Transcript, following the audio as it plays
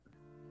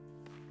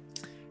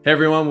Hey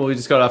everyone, well, we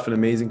just got off an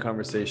amazing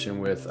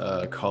conversation with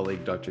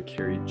colleague Dr.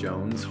 Carrie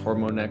Jones,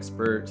 hormone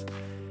expert,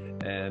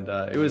 and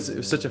it was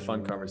such a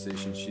fun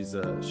conversation. She's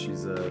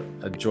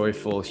a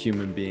joyful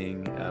human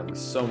being with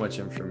so much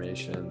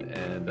information,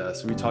 and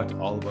so we talked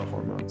all about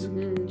hormones.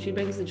 She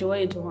brings the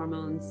joy into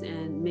hormones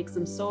and makes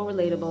them so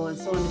relatable and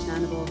so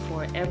understandable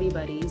for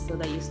everybody, so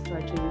that you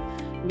start to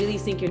really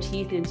sink your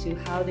teeth into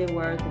how they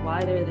work,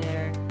 why they're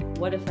there,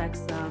 what affects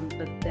them,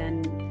 but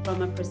then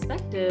from a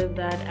perspective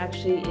that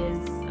actually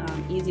is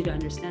easy to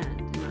understand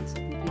and not so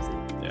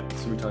confusing. Yeah,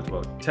 so we talked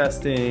about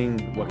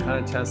testing, what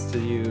kind of tests to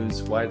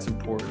use, why it's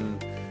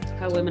important.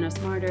 How women are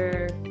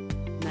smarter,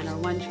 men are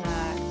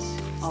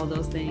one-tracked, all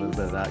those things.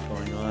 A little bit of that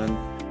going on.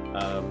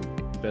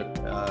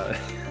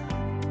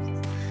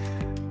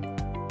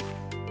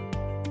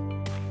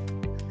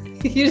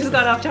 You just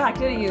got off track,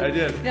 didn't you? I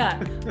did.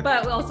 Yeah,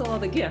 but also all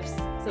the gifts.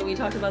 So we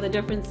talked about the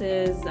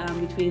differences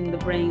between the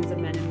brains of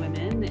men and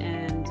women,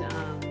 and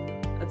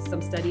some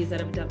studies that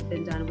have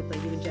been done with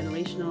like even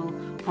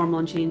generational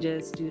hormone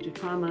changes due to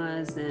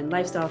traumas and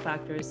lifestyle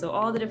factors. So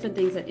all the different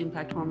things that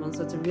impact hormones.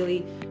 So it's a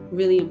really,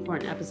 really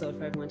important episode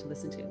for everyone to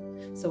listen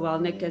to. So while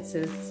Nick gets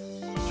his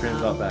train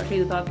of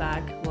thought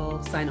back,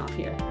 we'll sign off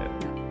here. Yeah.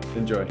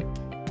 Enjoy.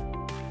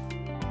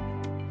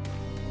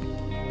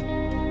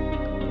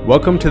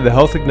 Welcome to the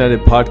Health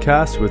Ignited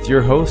podcast with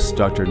your hosts,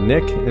 Dr.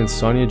 Nick and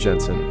Sonia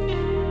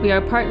Jensen. We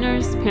are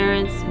partners,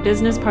 parents,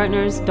 business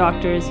partners,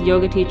 doctors,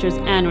 yoga teachers,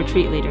 and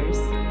retreat leaders.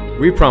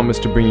 We promise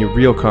to bring you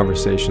real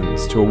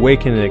conversations to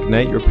awaken and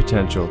ignite your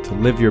potential to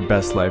live your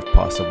best life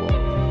possible.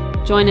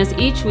 Join us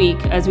each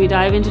week as we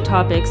dive into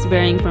topics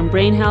varying from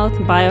brain health,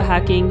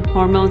 biohacking,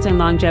 hormones, and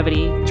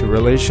longevity, to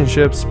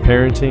relationships,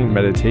 parenting,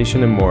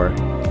 meditation, and more.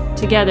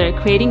 Together,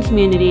 creating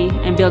community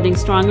and building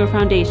stronger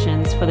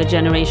foundations for the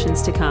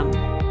generations to come.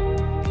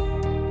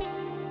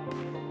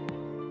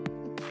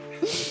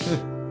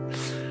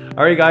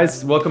 All right,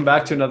 guys, welcome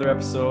back to another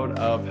episode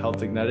of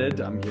Health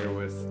Ignited. I'm here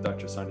with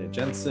Dr. Sonia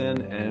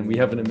Jensen, and we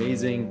have an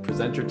amazing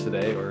presenter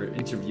today, or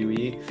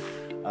interviewee,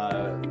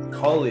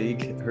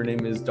 colleague. Her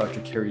name is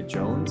Dr. Carrie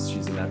Jones.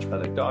 She's a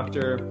naturopathic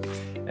doctor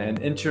and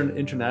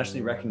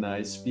internationally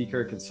recognized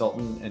speaker,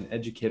 consultant, and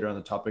educator on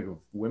the topic of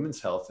women's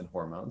health and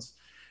hormones.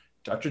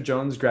 Dr.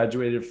 Jones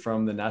graduated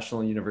from the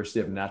National University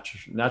of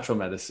Natural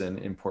Medicine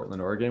in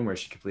Portland, Oregon, where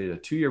she completed a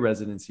 2-year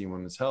residency in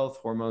women's health,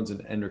 hormones,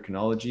 and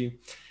endocrinology.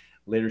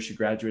 Later, she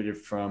graduated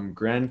from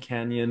Grand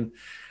Canyon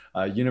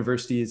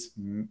University's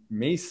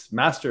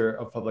Master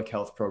of Public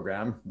Health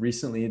program.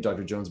 Recently,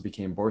 Dr. Jones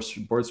became board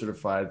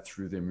certified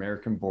through the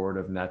American Board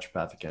of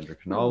Naturopathic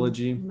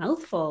Endocrinology.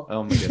 Mouthful.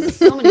 Oh my goodness.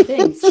 So many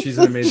things. She's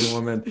an amazing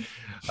woman.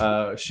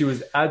 She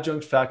was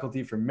adjunct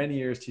faculty for many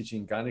years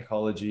teaching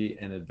gynecology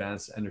and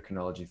advanced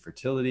endocrinology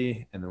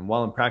fertility. And then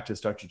while in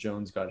practice, Dr.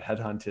 Jones got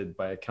headhunted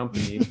by a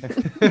company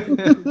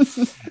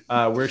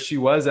where she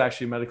was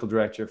actually medical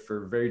director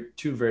for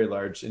two very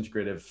large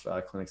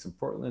integrative clinics in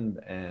Portland.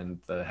 And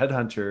the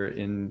headhunter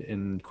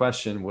in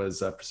question was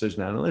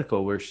Precision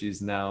Analytical, where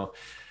she's now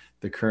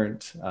the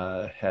current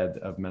head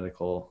of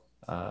medical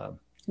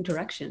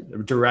direction.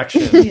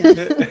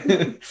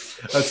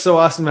 It's so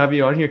awesome to have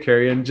you on here,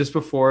 Carrie. And just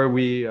before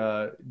we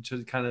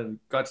just kind of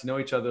got to know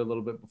each other a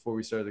little bit before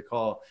we started the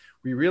call,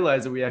 we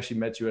realized that we actually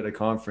met you at a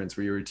conference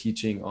where you were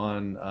teaching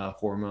on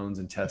hormones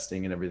and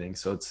testing and everything.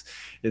 So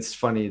it's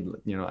funny,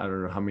 you know, I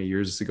don't know how many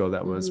years ago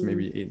that was,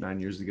 maybe 8-9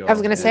 years ago. I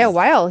was going to say a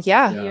while.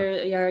 Yeah.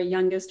 Your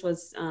youngest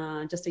was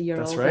just a year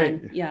old. That's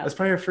right. Then. Yeah. That's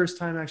probably our first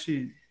time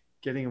actually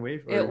getting away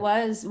from it.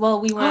 Was,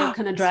 well, we were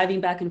kind of driving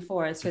back and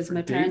forth because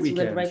my parents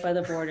lived right by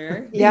the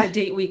border. Yeah.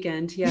 Date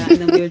weekend. Yeah. And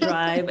then we would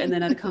drive and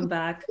then I'd come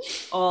back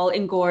all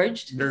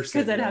engorged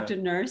because I'd have to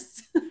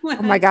nurse.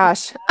 Oh my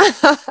gosh.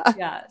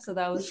 Yeah. So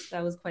that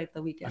was quite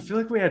the weekend. I feel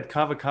like we had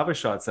kava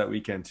shots that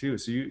weekend too.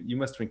 So you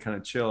must have been kind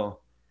of chill.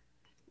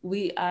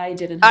 I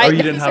didn't. You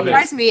didn't have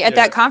surprised me at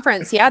that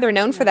conference. Yeah. They're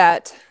known for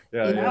that.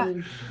 Yeah.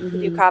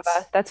 Do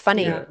kava. That's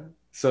funny. Yeah.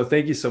 So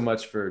thank you so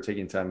much for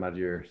taking time out of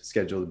your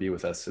schedule to be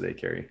with us today,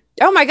 Carrie.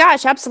 Oh my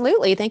gosh,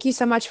 absolutely. Thank you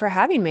so much for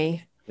having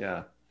me.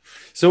 Yeah.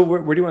 So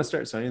where do you want to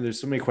start, Sonia? There's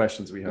so many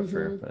questions we have for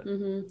her. But...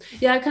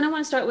 Yeah, I kind of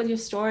want to start with your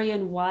story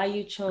and why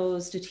you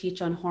chose to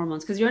teach on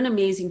hormones, because you're an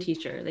amazing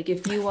teacher. Like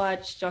if you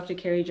watch Dr.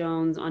 Carrie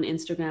Jones on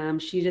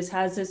Instagram, she just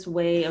has this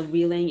way of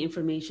relaying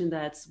information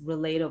that's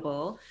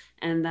relatable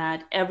and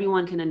that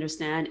everyone can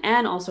understand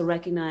and also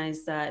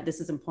recognize that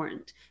this is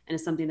important and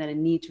it's something that I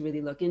need to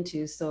really look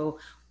into. So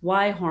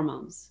why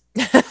hormones?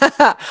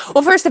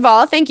 Well, first of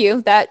all, thank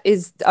you. That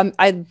is,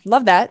 I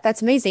love that.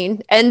 That's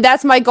amazing. And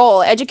that's my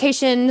goal.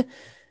 Education,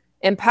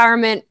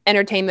 empowerment,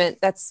 entertainment.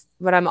 That's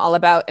what I'm all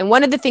about. And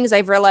one of the things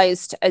I've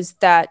realized is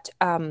that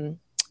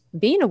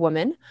being a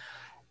woman,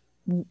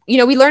 you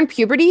know, we learn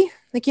puberty.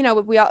 Like, you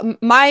know,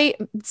 my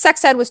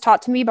sex ed was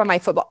taught to me by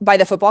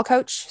the football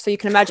coach. So you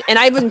can imagine, and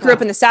I grew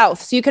up in the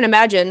South. So you can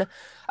imagine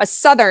a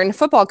Southern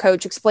football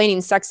coach explaining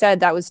sex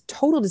ed. That was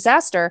total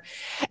disaster.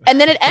 And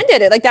then it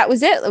ended. Like, that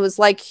was it. It was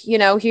like, you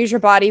know, here's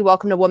your body.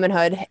 Welcome to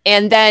womanhood.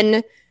 And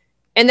then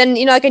And then,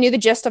 like I knew the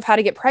gist of how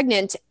to get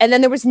pregnant. And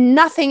then there was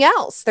nothing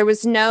else. There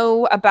was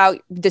no about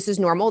this is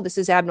normal, this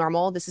is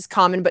abnormal, this is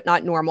common, but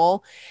not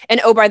normal.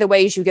 And oh, by the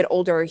way, as you get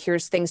older,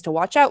 here's things to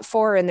watch out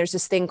for. And there's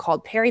this thing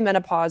called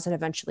perimenopause and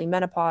eventually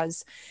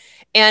menopause.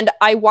 And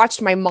I watched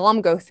my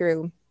mom go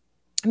through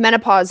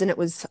menopause and it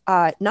was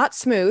not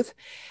smooth.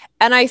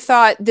 And I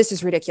thought, this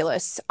is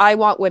ridiculous. I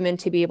want women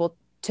to be able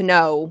to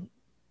know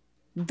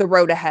the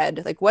road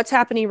ahead, like what's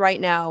happening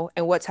right now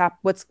and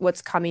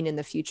what's coming in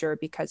the future,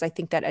 because I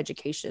think that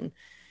education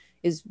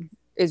is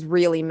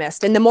really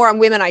missed. And the more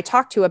women I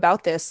talk to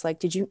about this, like,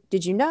 did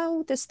you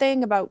know this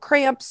thing about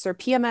cramps or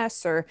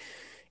PMS or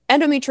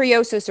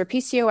endometriosis or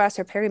PCOS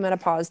or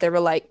perimenopause? They were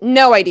like,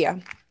 no idea.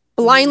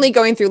 Blindly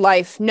going through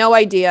life, no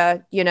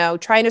idea,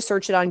 trying to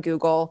search it on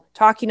Google,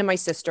 talking to my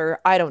sister,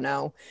 I don't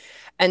know.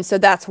 And so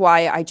that's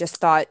why I just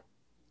thought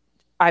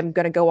I'm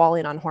going to go all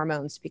in on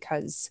hormones,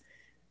 because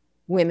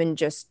women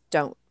just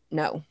don't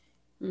know.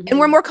 Mm-hmm. And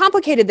we're more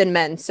complicated than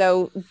men.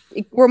 So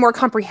we're more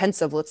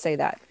comprehensive. Let's say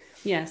that.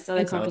 Yeah. So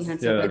like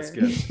comprehensive. Yeah, that's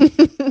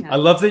good. I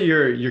love that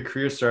your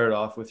career started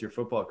off with your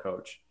football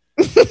coach.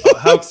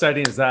 How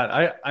exciting is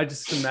that? I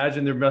just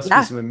imagine there must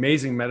be some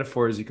amazing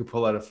metaphors you could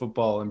pull out of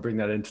football and bring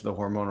that into the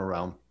hormonal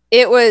realm.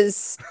 It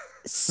was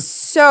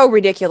so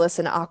ridiculous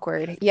and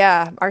awkward.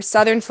 Yeah. Our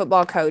Southern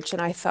football coach.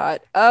 And I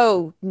thought,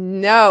 oh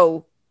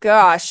no,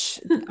 gosh,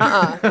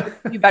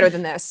 you better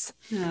than this.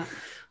 Yeah.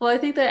 Well, I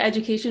think the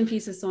education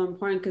piece is so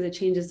important because it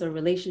changes their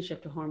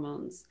relationship to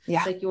hormones.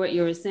 Yeah. Like what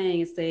you were saying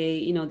is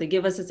they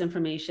give us this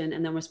information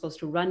and then we're supposed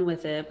to run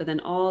with it. But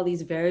then all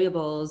these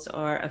variables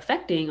are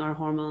affecting our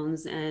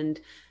hormones. And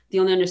the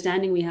only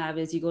understanding we have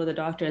is you go to the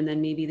doctor and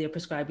then maybe they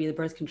prescribe you the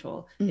birth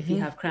control. Mm-hmm. If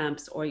you have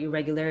cramps or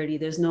irregularity,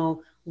 there's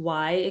no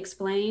why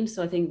explained.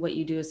 So I think what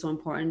you do is so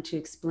important to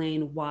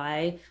explain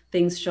why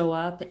things show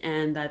up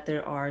and that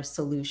there are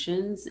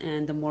solutions.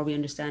 And the more we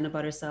understand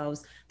about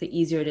ourselves, the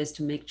easier it is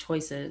to make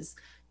choices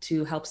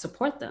to help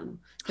support them,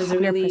 because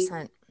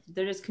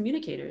they're just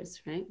communicators,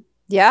 right?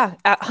 Yeah,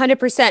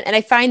 100%. And I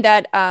find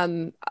that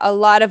a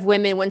lot of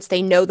women, once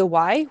they know the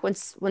why,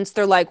 once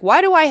they're like,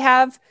 why do I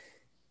have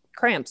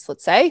cramps?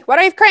 Let's say, why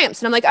do I have cramps?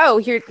 And I'm like, oh,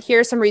 here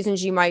are some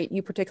reasons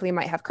you particularly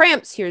might have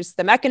cramps. Here's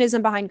the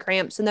mechanism behind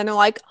cramps. And then they're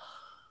like,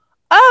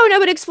 oh,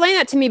 nobody explained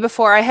that to me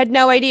before. I had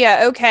no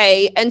idea.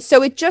 Okay. And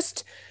so it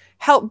just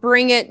helped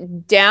bring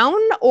it down,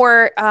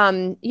 or,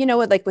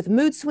 like with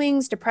mood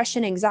swings,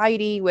 depression,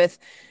 anxiety, with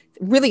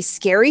really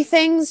scary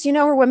things,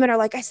 where women are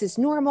like, is this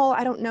normal?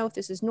 I don't know if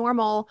this is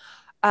normal.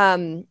 I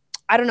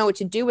don't know what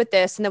to do with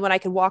this. And then when I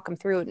could walk them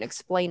through it and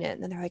explain it,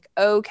 and then they're like,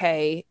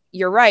 okay,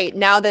 you're right.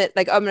 Now that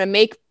I'm going to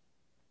make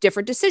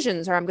different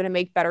decisions, or I'm going to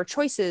make better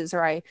choices,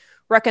 or I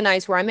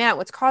recognize where I'm at,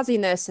 what's causing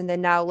this. And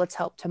then now let's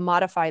help to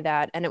modify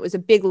that. And it was a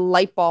big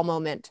light bulb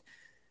moment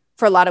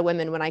for a lot of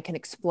women when I can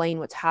explain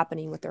what's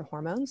happening with their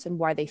hormones and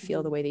why they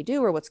feel the way they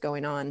do or what's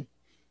going on.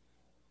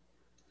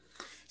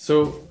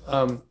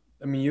 So,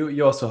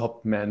 you also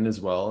help men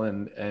as well,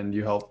 and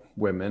you help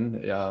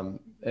women.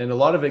 And a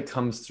lot of it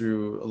comes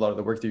through a lot of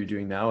the work that you're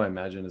doing now, I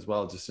imagine, as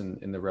well, just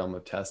in the realm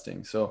of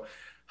testing. So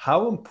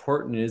how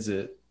important is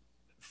it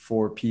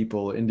for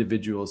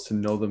individuals to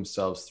know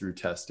themselves through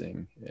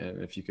testing?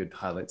 And if you could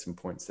highlight some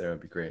points there,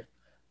 it'd be great.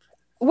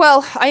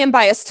 Well, I am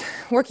biased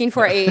working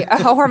for a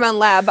hormone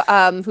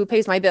lab who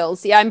pays my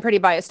bills. Yeah, I'm pretty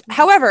biased.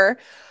 However,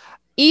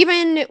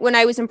 even when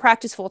I was in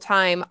practice full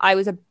time, it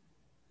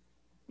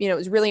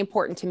was really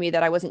important to me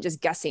that I wasn't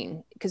just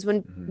guessing, because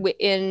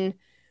when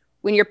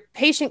your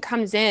patient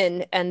comes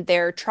in and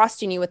they're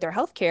trusting you with their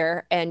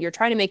healthcare and you're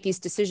trying to make these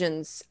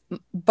decisions,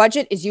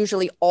 budget is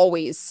usually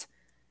always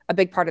a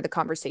big part of the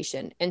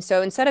conversation. And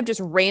so instead of just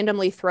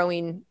randomly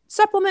throwing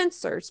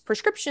supplements or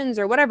prescriptions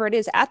or whatever it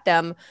is at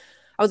them,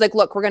 I was like,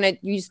 look, we're going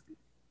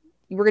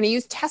to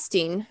use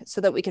testing so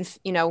that we can,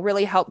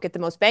 really help get the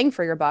most bang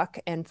for your buck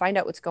and find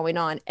out what's going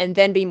on, and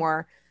then be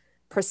more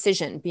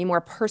precision, be more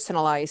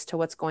personalized to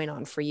what's going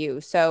on for you.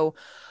 So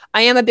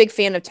I am a big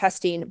fan of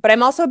testing, but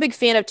I'm also a big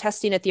fan of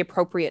testing at the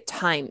appropriate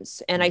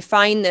times. And I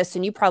find this,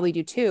 and you probably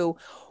do too,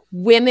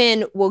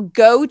 women will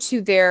go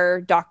to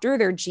their doctor,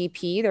 their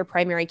GP, their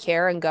primary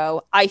care, and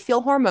go, I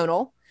feel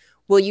hormonal.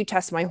 Will you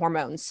test my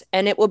hormones?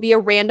 And it will be a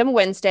random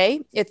Wednesday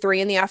at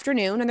 3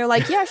 p.m. And they're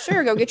like, yeah,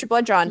 sure. Go get your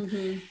blood drawn.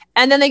 Mm-hmm.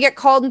 And then they get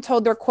called and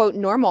told they're, quote,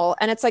 normal.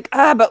 And it's like,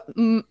 but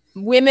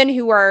women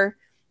who are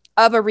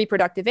of a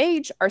reproductive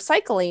age are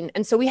cycling.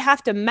 And so we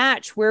have to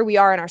match where we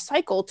are in our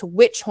cycle to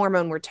which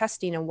hormone we're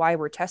testing and why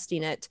we're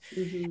testing it.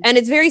 Mm-hmm. And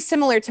it's very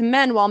similar to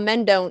men. While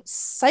men don't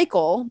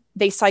cycle,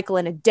 they cycle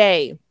in a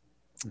day.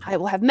 Mm-hmm. I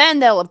will have men,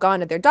 they'll have gone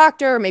to their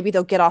doctor, or maybe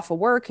they'll get off of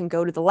work and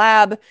go to the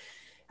lab.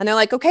 And they're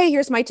like, okay,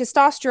 here's my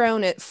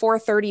testosterone at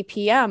 4:30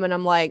 p.m. And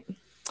I'm like,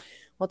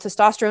 well,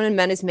 testosterone in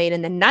men is made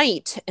in the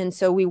night. And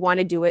so we want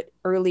to do it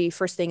early,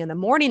 first thing in the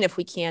morning if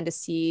we can, to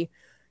see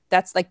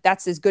that's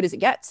as good as it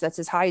gets. That's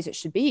as high as it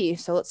should be.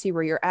 So let's see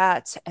where you're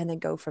at and then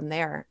go from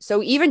there.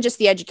 So even just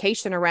the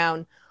education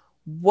around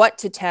what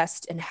to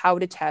test and how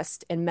to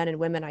test in men and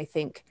women, I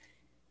think,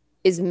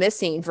 is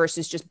missing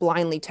versus just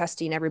blindly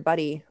testing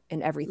everybody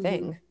and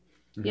everything.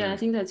 Yeah, I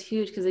think that's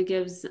huge because it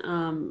gives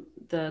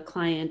the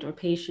client or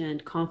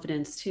patient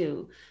confidence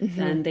too.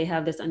 Then they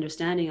have this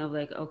understanding of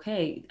like,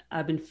 okay,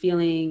 I've been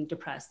feeling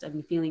depressed, I've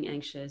been feeling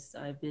anxious,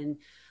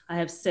 I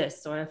have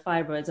cysts or I have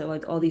fibroids or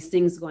like all these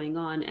things going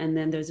on. And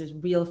then there's this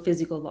real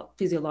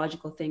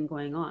physiological thing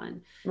going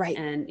on. Right.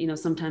 And,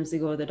 sometimes they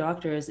go to the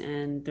doctors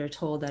and they're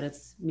told that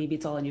maybe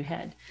it's all in your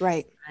head.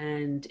 Right.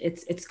 And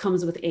it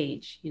comes with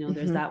age.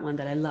 There's that one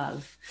that I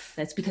love.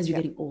 That's because you're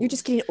getting old. You're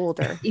just getting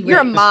older. Right. You're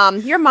a mom.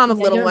 You're a mom of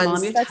little you're ones.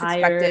 Mom, you're That's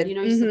tired. expected.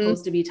 You're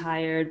supposed to be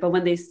tired. But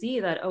when they see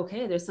that,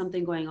 okay, there's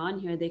something going on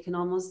here, they can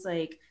almost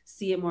like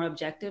see it more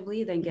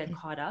objectively than get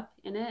caught up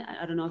in it.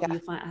 I don't know if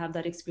you have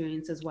that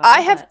experience as well.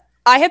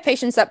 I have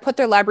patients that put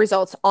their lab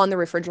results on the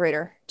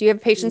refrigerator. Do you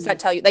have patients that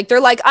tell you, like,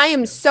 they're like, I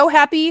am so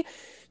happy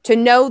to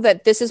know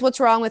that this is what's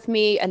wrong with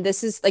me. And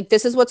this is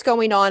what's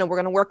going on. And we're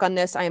going to work on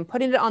this. I am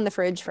putting it on the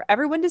fridge for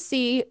everyone to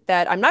see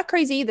that I'm not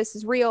crazy. This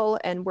is real.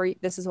 And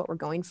this is what we're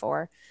going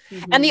for.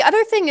 And the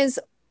other thing is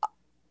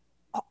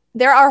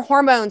there are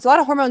hormones, a lot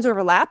of hormones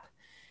overlap.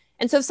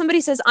 And so if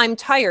somebody says, I'm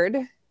tired,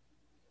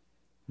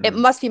 it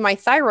must be my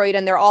thyroid,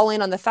 and they're all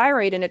in on the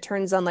thyroid. And it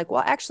turns on like,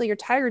 well, actually you're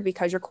tired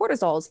because your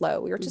cortisol is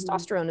low, your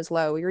testosterone is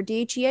low, your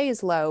DHEA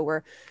is low,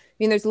 or, I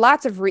mean, there's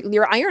lots of,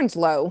 your iron's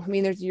low. I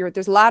mean,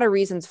 there's a lot of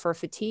reasons for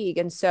fatigue.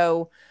 And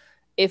so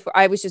if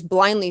I was just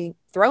blindly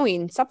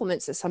throwing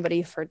supplements at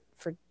somebody for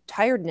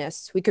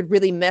tiredness, we could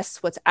really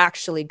miss what's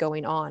actually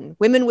going on.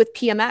 Women with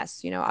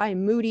PMS,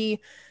 I'm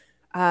moody.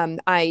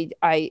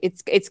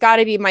 It's got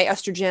to be my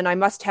estrogen. I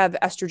must have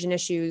estrogen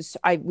issues.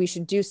 We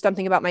should do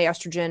something about my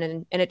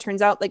estrogen. And it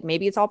turns out like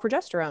maybe it's all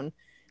progesterone.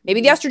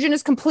 Maybe the estrogen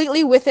is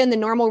completely within the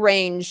normal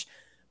range,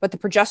 but the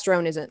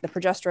progesterone isn't. The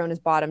progesterone is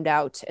bottomed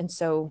out. And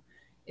so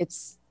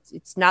it's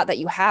not that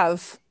you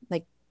have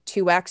like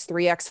 2x,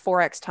 3x,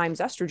 4x times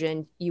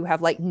estrogen. You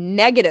have like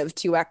negative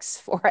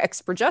 2x,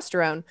 4x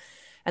progesterone.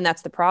 And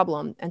that's the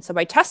problem. And so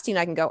by testing,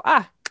 I can go,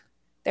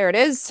 there it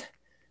is.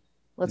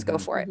 Let's go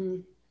for it.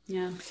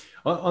 Yeah.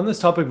 On this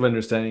topic of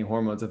understanding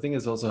hormones, I think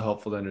it's also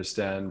helpful to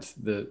understand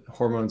that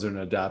hormones are an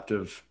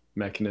adaptive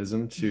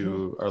mechanism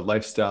to our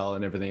lifestyle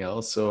and everything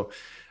else. So,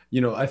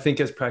 I think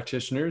as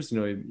practitioners,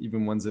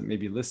 even ones that may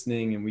be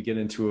listening, and we get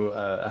into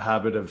a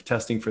habit of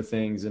testing for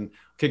things and,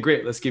 okay,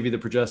 great, let's give you the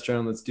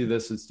progesterone. Let's do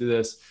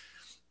this.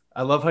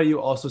 I love how you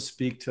also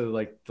speak to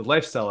like the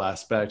lifestyle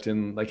aspect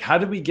and like, how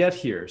did we get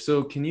here?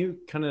 So can you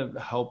kind of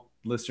help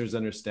listeners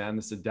understand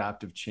this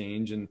adaptive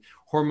change? And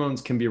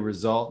hormones can be a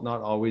result,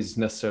 not always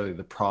necessarily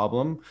the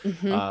problem,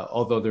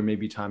 although there may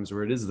be times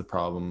where it is the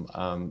problem.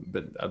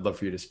 But I'd love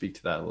for you to speak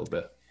to that a little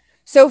bit.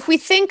 So if we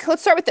think,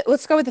 let's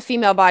go with the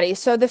female body.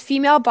 So the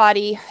female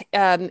body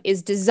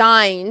is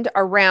designed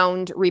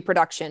around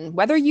reproduction.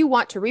 Whether you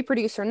want to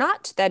reproduce or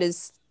not, that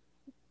is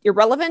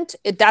irrelevant.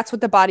 That's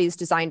what the body is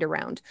designed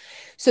around.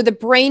 So the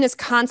brain is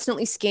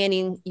constantly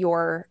scanning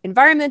your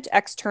environment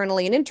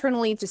externally and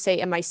internally to say,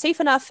 am I safe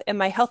enough?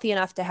 Am I healthy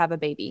enough to have a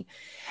baby?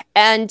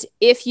 And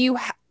if you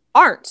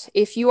aren't,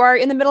 if you are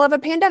in the middle of a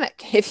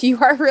pandemic, if you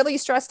are really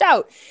stressed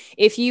out,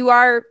 if you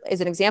are,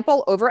 as an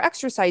example, over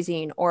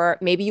exercising, or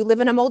maybe you live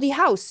in a moldy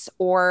house,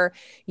 or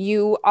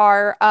you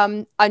are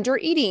under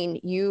eating,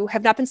 you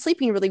have not been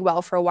sleeping really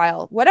well for a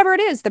while, whatever it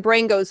is, the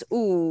brain goes,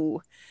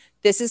 ooh,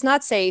 this is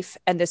not safe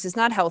and this is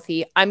not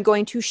healthy. I'm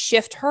going to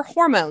shift her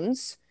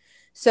hormones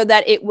so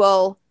that it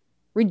will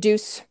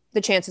reduce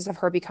the chances of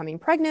her becoming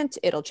pregnant.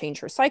 It'll change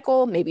her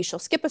cycle. Maybe she'll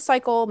skip a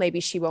cycle.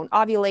 Maybe she won't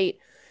ovulate.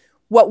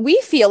 What we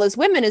feel as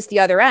women is the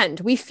other end.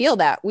 We feel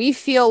that. We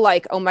feel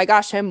like, oh my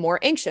gosh, I'm more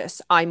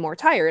anxious. I'm more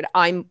tired.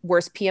 I'm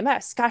worse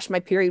PMS. Gosh, my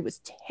period was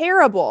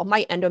terrible.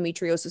 My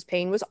endometriosis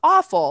pain was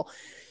awful.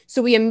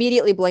 So we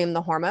immediately blame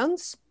the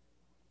hormones.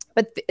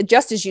 But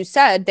just as you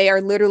said, they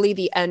are literally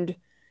the end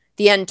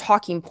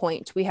talking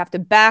point. We have to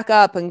back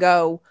up and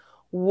go,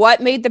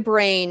 what made the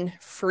brain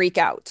freak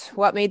out?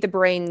 What made the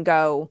brain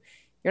go,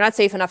 you're not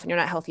safe enough and you're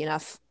not healthy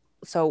enough.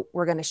 So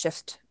we're going to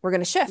shift.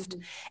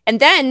 And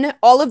then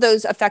all of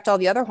those affect all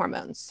the other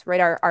hormones, right?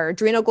 Our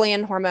adrenal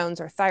gland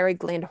hormones, our thyroid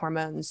gland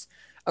hormones,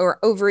 our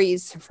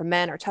ovaries for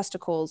men, our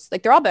testicles,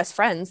 like they're all best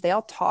friends. They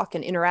all talk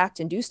and interact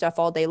and do stuff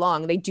all day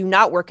long. They do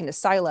not work in a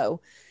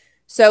silo.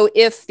 So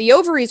if the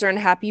ovaries are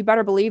unhappy, you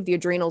better believe the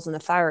adrenals and the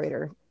thyroid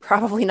are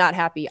probably not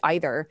happy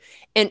either.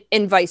 And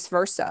vice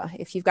versa.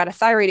 If you've got a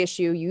thyroid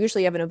issue, you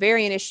usually have an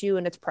ovarian issue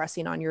and it's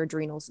pressing on your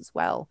adrenals as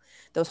well,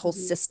 those whole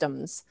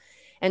systems.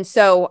 And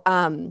so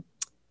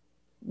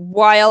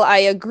while I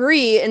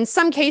agree in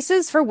some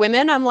cases for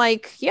women, I'm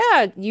like,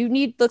 yeah,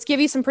 let's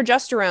give you some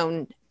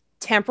progesterone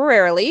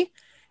temporarily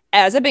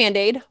as a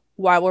Band-Aid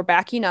while we're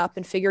backing up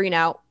and figuring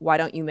out, why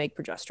don't you make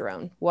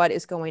progesterone? What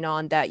is going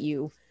on that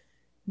you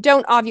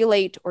don't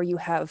ovulate, or you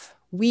have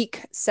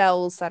weak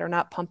cells that are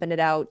not pumping it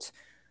out?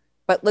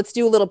 but let's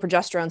do a little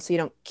progesterone so you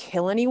don't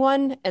kill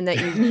anyone and that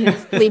you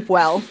sleep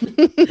well.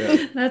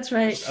 Yeah. That's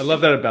right. I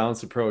love that, a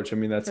balanced approach. I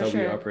mean, that's For how we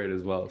sure. operate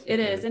as well. It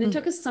is. And it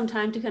took us some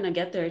time to kind of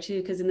get there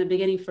too, because in the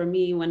beginning for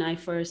me, when I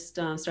first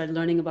started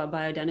learning about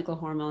bioidentical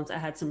hormones, I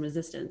had some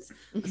resistance.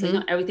 So, you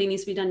know, everything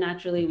needs to be done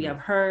naturally. We have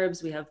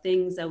herbs, we have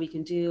things that we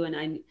can do. And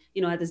I,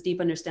 you know, had this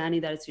deep understanding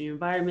that it's in your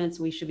environment,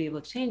 so we should be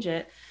able to change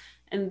it.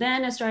 And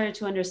then I started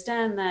to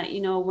understand that,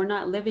 you know, we're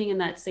not living in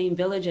that same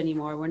village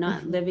anymore. We're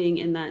not living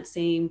in that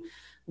same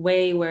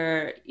way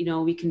where, you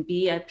know, we can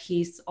be at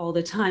peace all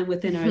the time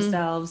within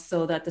ourselves,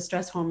 so that the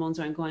stress hormones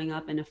aren't going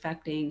up and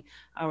affecting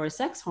our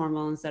sex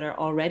hormones that are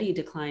already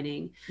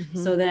declining.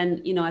 So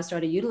then, you know, I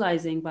started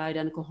utilizing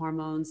bioidentical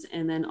hormones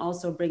and then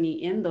also bringing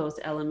in those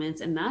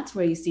elements. And that's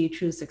where you see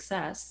true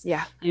success.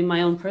 Yeah. In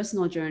my own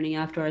personal journey,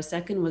 after our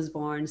second was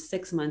born,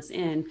 6 months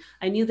in,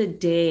 I knew the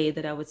day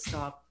that I would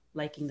stop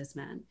liking this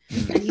man,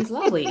 and he's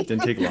lovely. It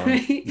didn't take long.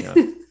 Right? Yeah.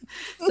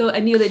 So I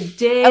knew the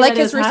day. I like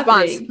that his it was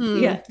response.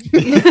 happening. Yeah.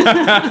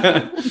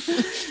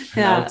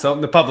 Now it's out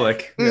in the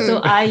public. So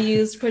I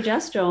used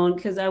progesterone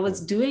because I was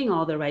doing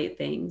all the right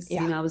things.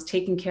 Yeah. You know, I was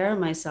taking care of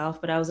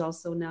myself, but I was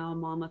also now a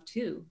mom of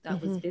two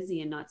that was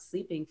busy and not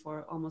sleeping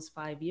for almost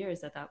 5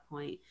 years at that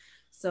point.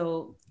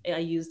 So I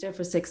used it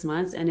for 6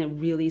 months and it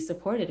really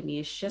supported me.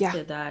 It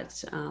shifted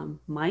that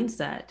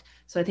mindset.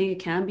 So I think it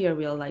can be a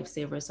real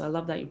lifesaver. So I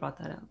love that you brought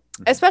that up.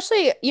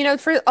 Especially, you know,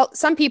 for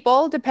some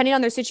people, depending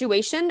on their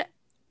situation,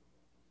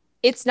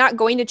 it's not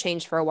going to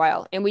change for a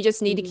while. And we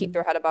just need to keep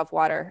their head above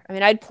water. I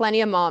mean, I had plenty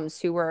of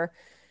moms who were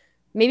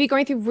maybe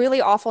going through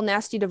really awful,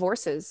 nasty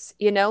divorces,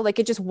 you know, like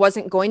it just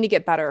wasn't going to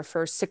get better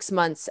for 6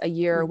 months, a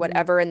year, or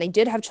whatever. And they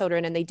did have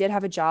children and they did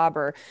have a job,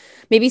 or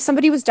maybe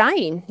somebody was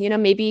dying, you know,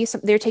 maybe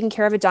they're taking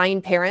care of a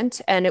dying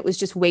parent and it was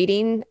just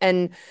waiting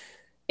and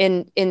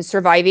in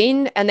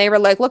surviving. And they were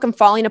like, look, I'm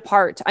falling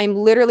apart. I'm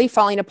literally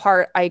falling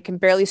apart. I can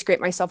barely scrape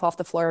myself off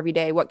the floor every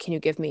day. What can you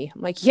give me?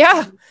 I'm like,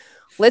 yeah,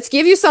 let's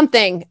give you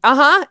something.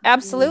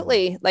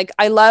 Absolutely. Like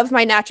I love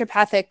my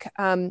naturopathic,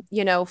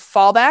 you know,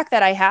 fallback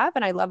that I have.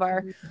 And I love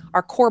our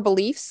core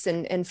beliefs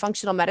and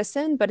functional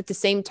medicine. But at the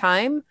same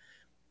time,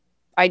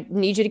 I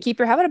need you to keep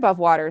your head above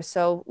water.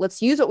 So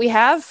let's use what we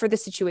have for the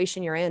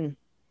situation you're in.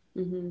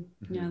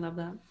 Yeah, I love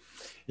that.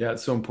 Yeah,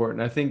 it's so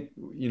important. I think,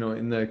 you know,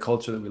 in the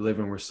culture that we live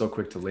in, we're so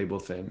quick to label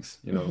things,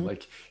 you know,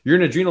 like you're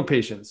an adrenal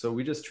patient. So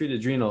we just treat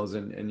adrenals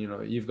and, you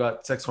know, you've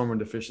got sex hormone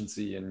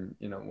deficiency and,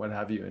 you know, what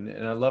have you.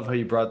 And I love how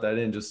you brought that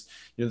in. Just,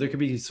 you know, there could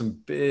be some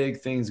big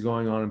things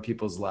going on in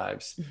people's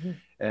lives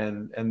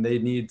and they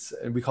need,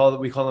 and we call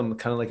them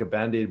kind of like a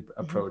Band-Aid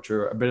approach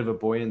or a bit of a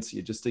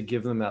buoyancy just to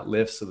give them that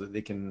lift so that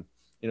they can,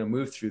 you know,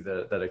 move through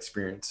that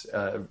experience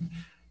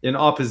in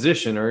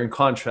opposition or in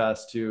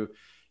contrast to,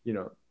 you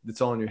know, it's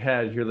all in your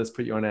head. Here, let's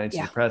put you on an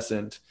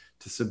antidepressant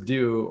to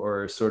subdue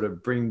or sort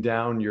of bring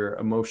down your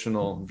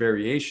emotional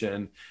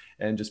variation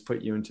and just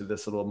put you into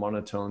this little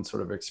monotone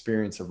sort of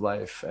experience of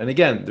life. And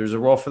again, there's a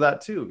role for that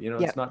too. You know,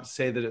 it's not to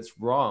say that it's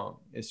wrong.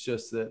 It's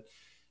just that,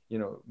 you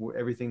know,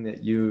 everything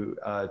that you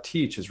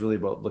teach is really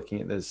about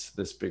looking at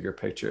this bigger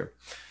picture.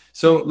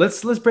 So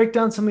let's break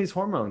down some of these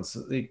hormones.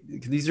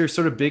 These are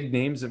sort of big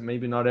names that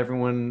maybe not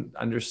everyone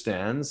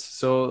understands.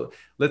 So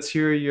let's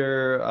hear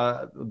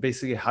your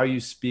basically how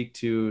you speak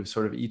to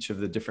sort of each of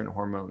the different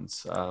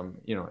hormones,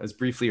 you know, as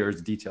briefly or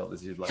as detailed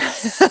as you'd like.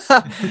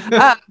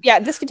 Yeah,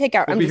 this could take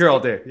out. We'll be here all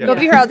day. We'll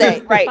be here all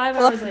day. Right. 5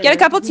 hours Get a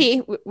cup of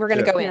tea. We're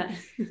going to go in.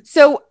 Yeah.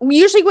 So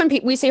usually when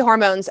we say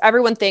hormones,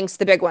 everyone thinks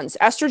the big ones: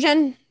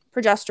 estrogen,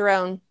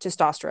 progesterone,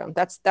 testosterone.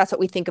 That's what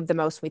we think of the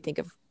most when we think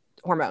of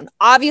hormone.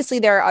 Obviously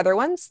there are other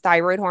ones: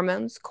 thyroid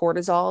hormones,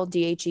 cortisol,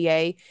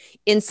 DHEA,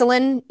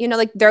 insulin, you know,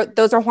 like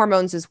those are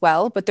hormones as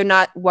well, but they're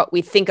not what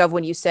we think of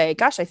when you say,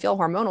 gosh, I feel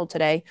hormonal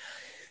today.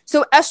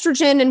 So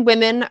estrogen in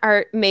women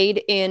are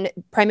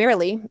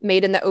primarily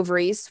made in the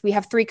ovaries. We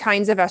have 3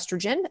 kinds of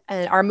estrogen,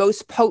 and our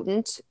most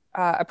potent,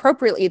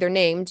 appropriately they're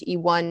named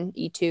E1,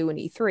 E2, and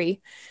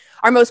E3.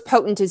 Our most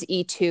potent is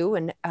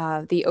E2,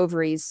 and the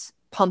ovaries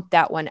pump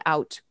that one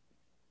out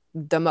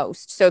the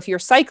most. So if you're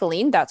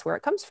cycling, that's where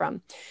it comes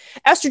from.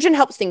 Estrogen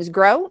helps things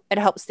grow. It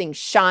helps things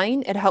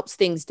shine. It helps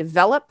things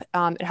develop.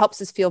 It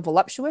helps us feel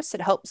voluptuous.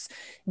 It helps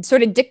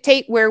sort of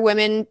dictate where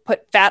women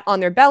put fat on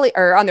their belly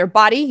or on their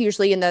body,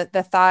 usually in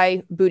the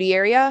thigh booty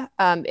area.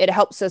 It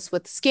helps us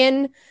with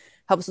skin,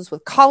 helps us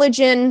with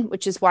collagen,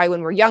 which is why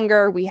when we're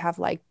younger, we have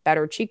like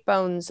better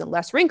cheekbones and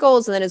less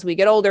wrinkles. And then as we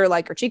get older,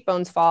 like our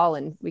cheekbones fall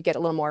and we get a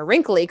little more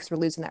wrinkly because we're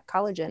losing that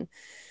collagen.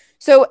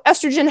 So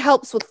estrogen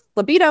helps with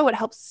libido. It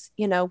helps,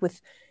 you know,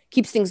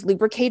 keeps things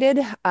lubricated.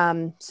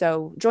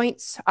 So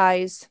joints,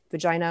 eyes,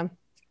 vagina,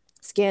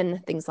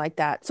 skin, things like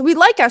that. So we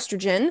like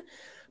estrogen,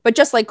 but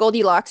just like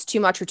Goldilocks, too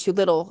much or too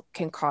little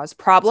can cause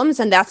problems.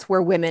 And that's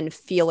where women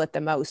feel it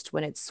the most,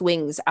 when it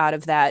swings out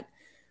of that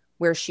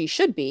where she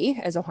should be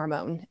as a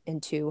hormone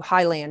into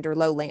high land or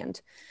low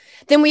land.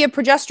 Then we have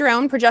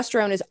progesterone.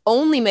 Progesterone is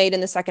only made in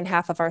the second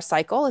half of our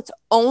cycle. It's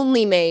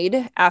only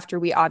made after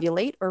we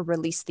ovulate or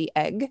release the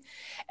egg.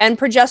 And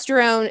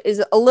progesterone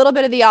is a little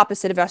bit of the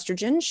opposite of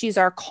estrogen. She's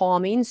our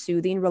calming,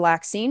 soothing,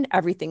 relaxing,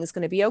 everything's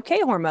going to be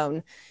okay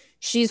hormone.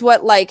 She's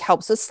what like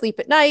helps us sleep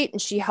at night,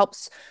 and she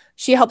helps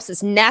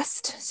us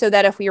nest, so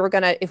that if we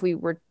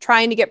were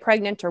trying to get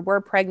pregnant or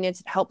were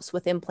pregnant, it helps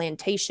with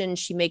implantation.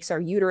 She makes our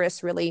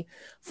uterus really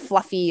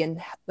fluffy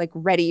and like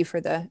ready for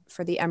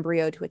the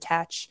embryo to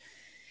attach.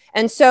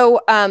 And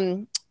so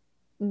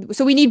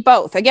we need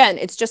both. Again,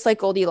 it's just like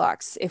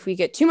Goldilocks. If we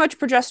get too much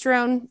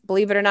progesterone,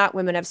 believe it or not,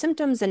 women have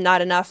symptoms, and not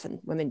enough, and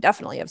women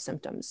definitely have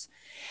symptoms.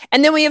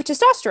 And then we have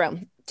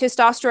testosterone.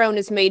 Testosterone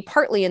is made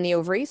partly in the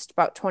ovaries,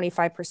 about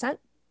 25%,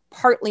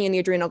 partly in the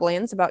adrenal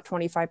glands, about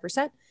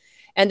 25%.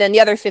 And then the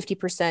other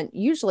 50%,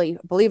 usually,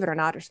 believe it or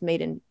not, is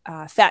made in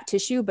fat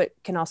tissue, but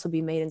can also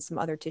be made in some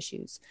other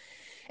tissues.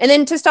 And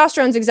then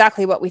testosterone is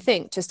exactly what we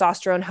think.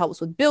 Testosterone helps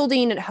with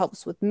building. It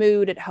helps with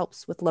mood. It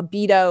helps with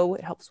libido.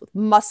 It helps with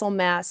muscle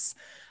mass.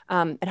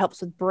 It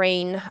helps with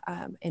brain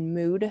and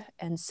mood.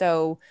 And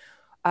so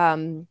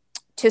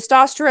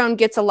testosterone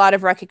gets a lot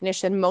of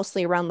recognition,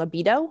 mostly around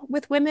libido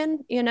with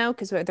women,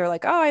 because they're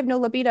like, oh, I have no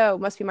libido.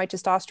 It must be my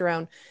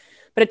testosterone.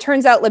 But it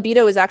turns out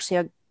libido is actually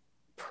a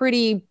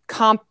pretty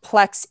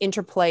complex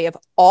interplay of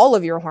all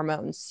of your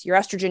hormones, your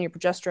estrogen, your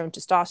progesterone,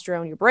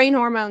 testosterone, your brain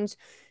hormones,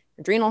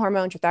 your adrenal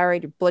hormones, your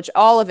thyroid, your blood,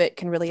 all of it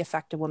can really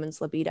affect a woman's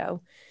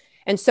libido.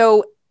 And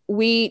so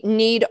we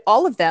need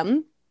all of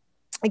them,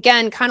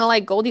 again, kind of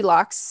like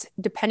Goldilocks,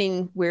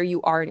 depending where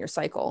you are in your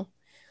cycle.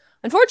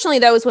 Unfortunately,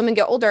 though, as women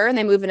get older and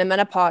they move into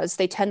menopause,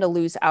 they tend to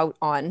lose out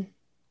on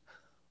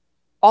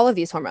all of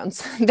these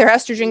hormones. Their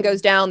estrogen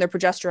goes down, their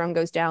progesterone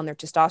goes down, their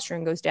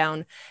testosterone goes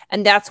down.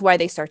 And that's why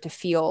they start to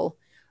feel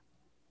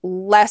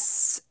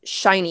less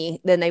shiny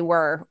than they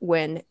were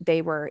when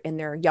they were in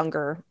their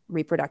younger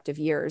reproductive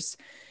years.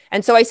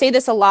 And so I say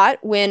this a lot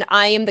when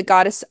I am the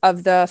goddess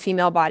of the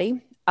female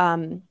body.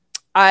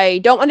 I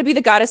don't want to be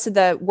the goddess of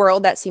the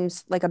world. That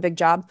seems like a big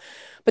job.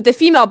 But the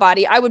female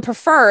body, I would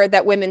prefer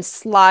that women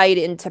slide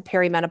into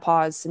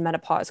perimenopause and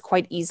menopause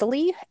quite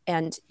easily.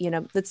 And,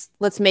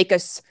 let's make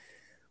us,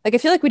 like, I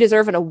feel like we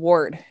deserve an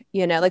award,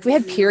 like we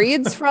had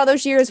periods for all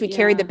those years. We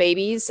carried the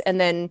babies,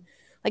 and then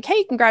like,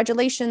 hey,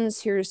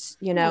 congratulations. Here's,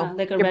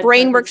 like your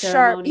brain works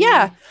sharp.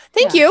 Yeah.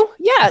 Thank you.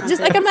 Yeah.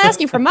 Just like, I'm not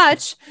asking for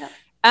much.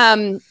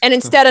 And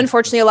instead,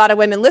 unfortunately, a lot of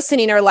women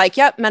listening are like,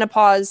 yep,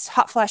 menopause,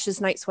 hot flashes,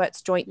 night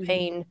sweats, joint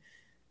pain,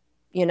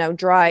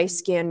 dry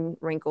skin,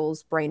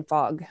 wrinkles, brain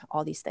fog,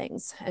 all these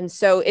things. And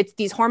so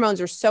these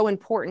hormones are so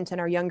important in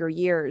our younger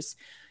years.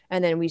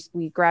 And then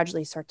we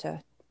gradually start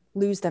to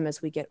lose them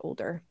as we get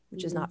older,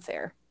 which is not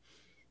fair.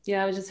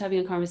 Yeah, I was just having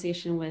a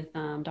conversation with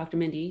Dr.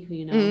 Mindy,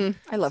 who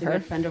I love her, a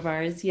friend of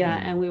ours. Yeah,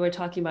 and we were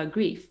talking about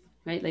grief,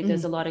 right? Like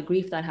there's a lot of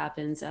grief that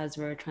happens as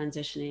we're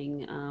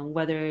transitioning,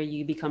 whether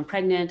you become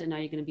pregnant and now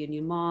you're going to be a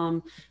new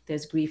mom.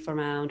 There's grief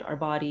around our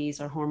bodies,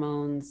 our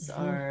hormones,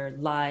 our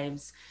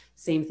lives.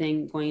 Same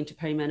thing going into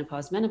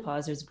perimenopause,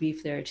 menopause, there's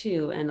grief there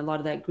too. And a lot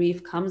of that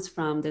grief comes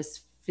from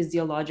this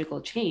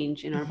physiological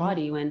change in our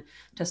body when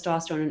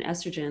testosterone and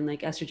estrogen,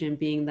 like estrogen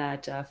being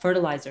that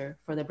fertilizer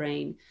for the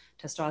brain,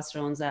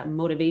 testosterone's that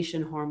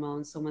motivation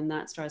hormone. So when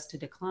that starts to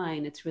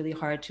decline, it's really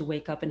hard to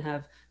wake up and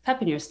have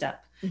pep in your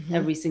step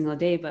every single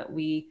day. But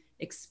we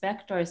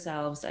expect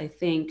ourselves, I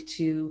think,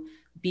 to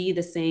be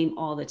the same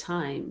all the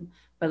time.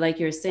 But like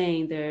you're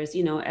saying, there's,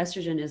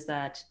 estrogen is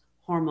that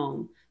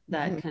hormone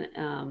that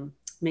can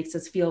makes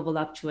us feel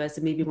voluptuous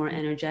and maybe more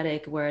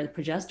energetic, where the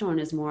progesterone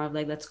is more of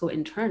like, let's go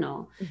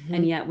internal.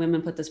 And yet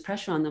women put this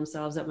pressure on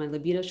themselves that my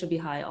libido should be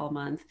high all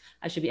month.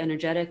 I should be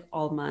energetic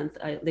all month.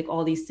 Like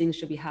all these things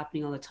should be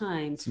happening all the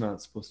time. It's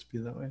not supposed to be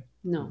that way?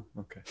 No.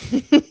 Okay.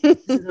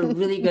 This is a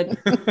really good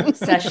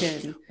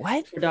session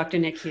for Dr.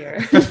 Nick here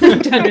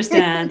to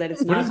understand that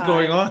it's not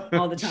going on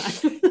all the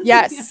time.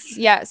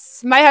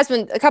 Yes. My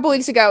husband, a couple of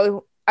weeks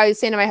ago, I was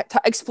saying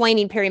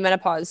explaining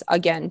perimenopause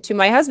again to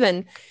my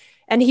husband.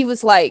 And he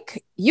was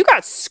like, you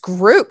got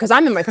screwed. Cause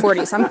I'm in my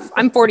 40s.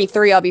 I'm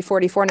 43. I'll be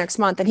 44 next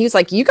month. And he was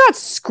like, you got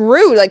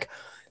screwed. Like,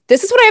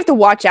 this is what I have to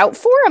watch out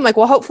for. I'm like,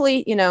 well,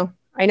 hopefully,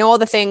 I know all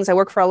the things. I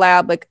work for a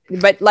lab, but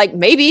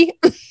maybe,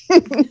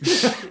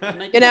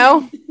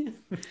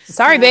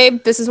 sorry,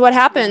 babe, this is what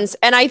happens.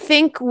 And I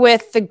think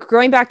with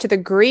going back to the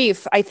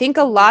grief, I think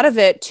a lot of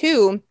it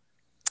too,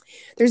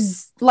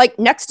 there's like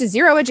next to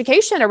zero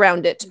education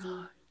around it.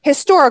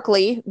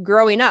 Historically,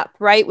 growing up,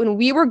 right? When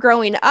we were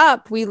growing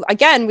up, we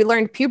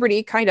learned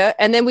puberty kind of,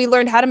 and then we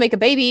learned how to make a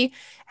baby,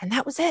 and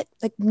that was it.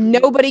 Like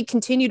nobody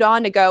continued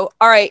on to go,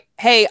 all right,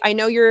 hey, I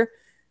know you're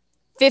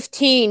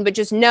 15, but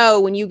just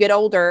know when you get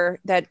older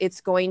that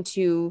it's going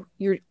to,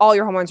 all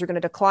your hormones are going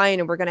to decline,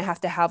 and we're going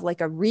to have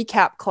like a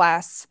recap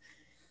class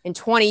in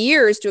 20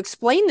 years to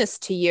explain this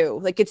to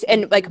you.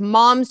 And like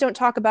moms don't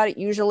talk about it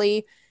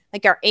usually.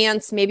 Like our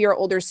aunts, maybe our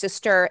older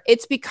sister,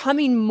 it's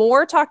becoming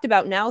more talked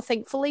about now,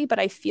 thankfully, but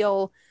I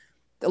feel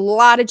a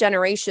lot of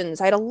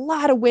generations, I had a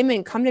lot of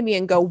women come to me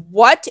and go,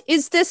 what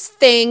is this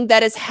thing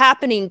that is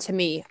happening to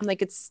me? I'm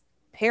like, it's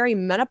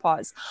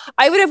perimenopause.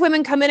 I would have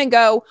women come in and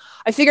go,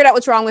 I figured out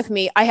what's wrong with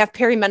me. I have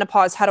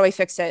perimenopause. How do I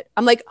fix it?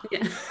 I'm like,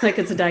 yeah, like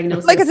it's a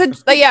diagnosis. like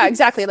it's a, yeah,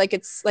 exactly. Like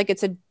it's like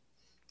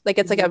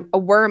a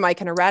worm I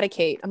can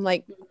eradicate. I'm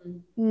like,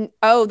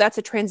 oh, that's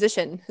a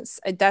transition.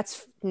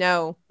 That's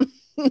no.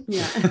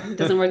 Yeah, it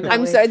doesn't work that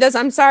I'm way. sorry.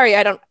 I'm sorry.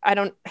 I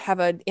don't have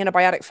an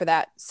antibiotic for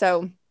that.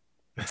 So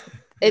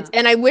it's,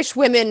 and I wish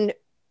women,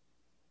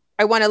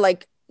 I want to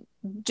like,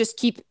 just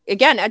keep,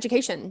 again,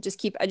 education, just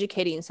keep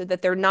educating so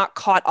that they're not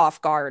caught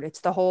off guard. It's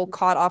the whole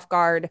caught off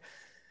guard.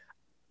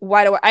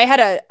 Why do I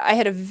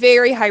had a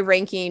very high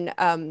ranking,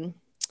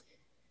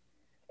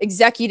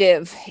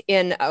 executive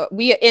in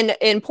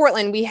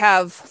Portland. We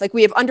have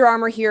Under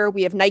Armour here,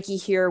 we have Nike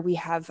here, we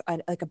have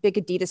a big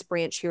Adidas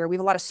branch here, we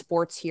have a lot of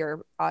sports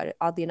here,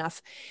 oddly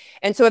enough.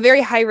 And so a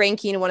very high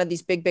ranking one of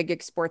these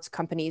big sports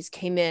companies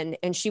came in,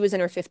 and she was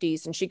in her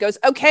 50s, and she goes,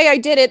 okay, I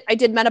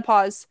did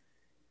menopause.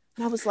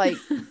 And I was like,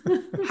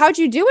 how'd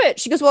you do it?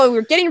 She goes, well, we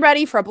were getting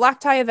ready for a black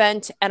tie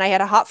event, and I had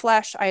a hot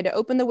flash. I had to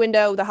open the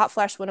window, the hot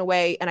flash went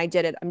away, and I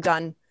did it. I'm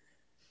done.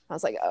 I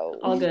was like, oh,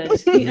 all good.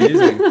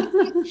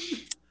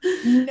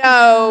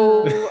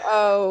 No.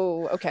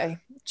 Oh, okay.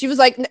 She was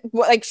like,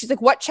 she's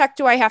like, what check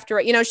do I have to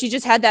write? You know, she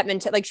just had that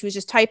mentality. Like, she was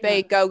just type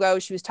A, go.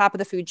 She was top of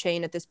the food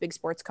chain at this big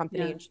sports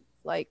company. And she's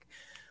like,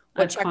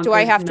 what check do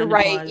I have to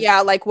write?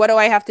 Yeah. Like, what do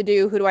I have to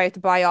do? Who do I have to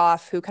buy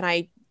off? Who can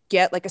I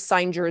get like a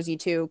signed jersey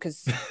to?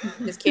 Cause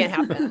this can't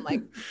happen. I'm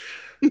like,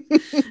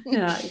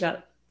 yeah, I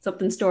got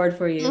something stored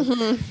for you.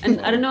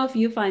 And I don't know if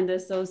you find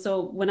this though.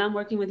 So when I'm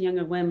working with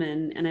younger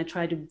women and I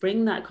try to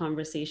bring that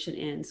conversation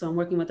in, so I'm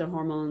working with their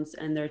hormones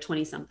and they're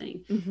 20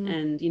 something,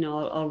 and, you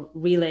know, I'll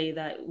relay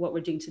that what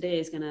we're doing today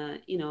is going to,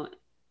 you know,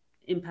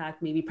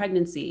 impact maybe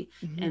pregnancy,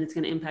 and it's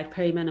going to impact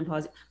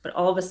perimenopause, but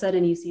all of a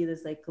sudden you see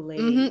this like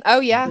glaze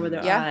over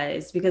their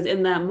eyes, because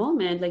in that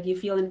moment, like, you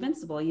feel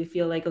invincible. You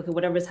feel like, okay,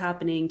 whatever's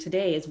happening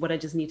today is what I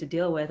just need to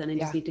deal with, and I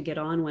just need to get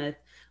on with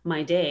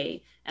my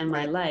day and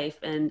my life.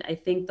 And I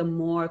think the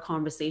more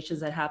conversations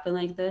that happen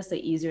like this, the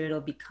easier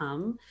it'll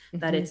become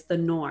that it's the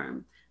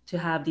norm to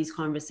have these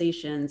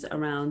conversations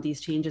around these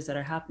changes that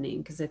are happening,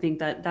 because I think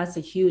that that's a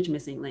huge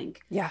missing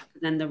link.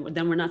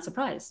 Then we're not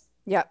surprised.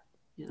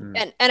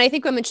 And I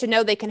think women should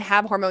know they can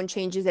have hormone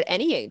changes at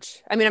any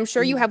age. I mean, I'm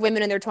sure you have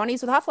women in their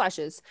 20s with hot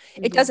flashes.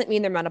 It doesn't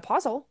mean they're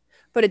menopausal,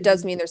 but it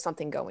does mean there's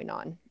something going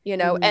on, you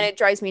know. And it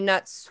drives me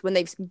nuts when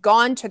they've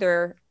gone to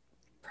their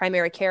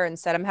primary care and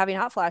said, I'm having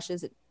hot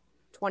flashes at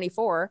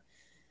 24,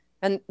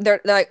 and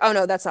they're like, oh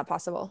no, that's not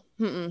possible.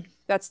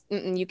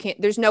 You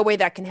can't, there's no way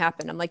that can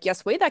happen. I'm like,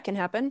 yes, way that can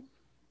happen.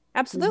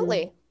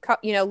 Absolutely.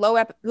 You know,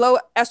 low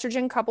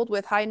estrogen coupled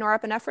with high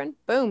norepinephrine,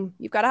 boom,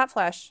 you've got a hot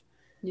flash.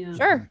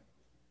 Sure.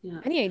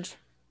 Any age.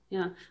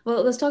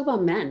 Well, let's talk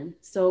about men.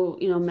 So,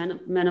 you know,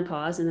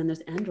 menopause, and then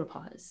there's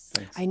andropause.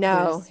 Thanks. I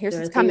know. Here's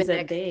what's coming.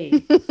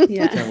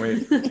 Can't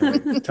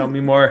wait. Tell me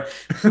more.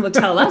 Well,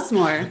 tell us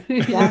more.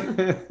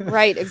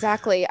 Right.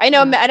 Exactly. I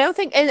know. I don't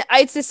think, and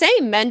it's the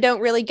same. Men don't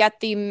really get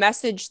the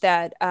message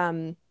that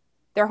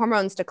their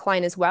hormones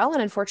decline as well.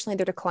 And unfortunately,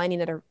 they're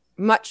declining at a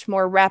much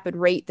more rapid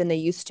rate than they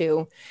used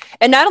to.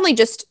 And not only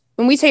just,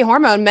 when we say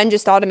hormone, men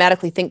just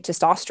automatically think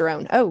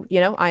testosterone. Oh, you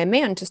know, I am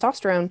man,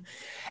 testosterone.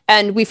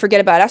 And we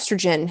forget about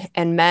estrogen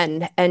and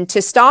men. And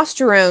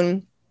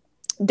testosterone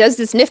does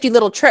this nifty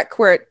little trick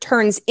where it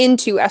turns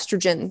into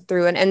estrogen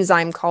through an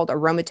enzyme called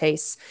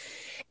aromatase.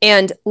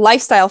 And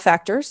lifestyle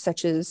factors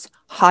such as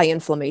high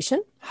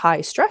inflammation,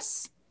 high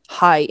stress,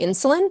 high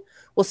insulin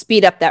will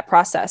speed up that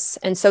process.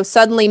 And so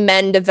suddenly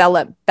men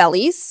develop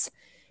bellies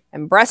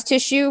and breast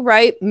tissue,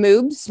 right?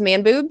 Moobs,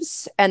 man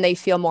boobs, and they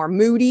feel more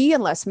moody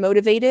and less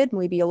motivated,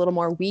 maybe a little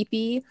more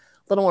weepy, a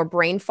little more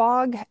brain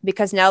fog,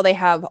 because now they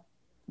have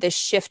this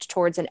shift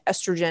towards an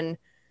estrogen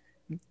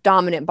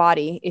dominant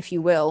body, if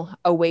you will,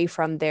 away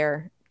from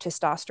their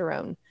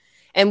testosterone.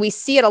 And we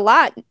see it a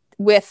lot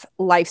with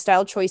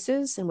lifestyle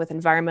choices and with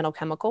environmental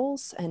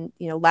chemicals and,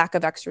 you know, lack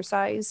of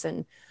exercise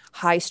and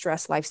high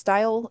stress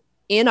lifestyle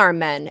in our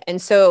men. And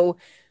so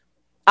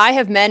I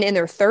have men in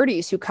their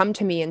 30s who come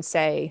to me and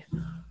say,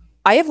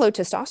 I have low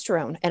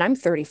testosterone and I'm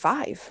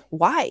 35.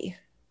 Why?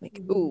 Like,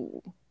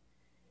 ooh,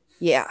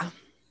 yeah,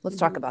 let's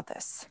talk about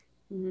this.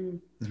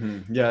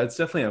 Yeah, it's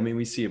definitely, I mean,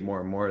 we see it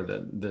more and more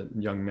that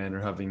young men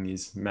are having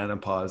these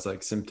menopause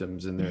like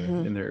symptoms in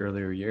their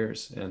earlier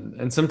years.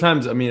 And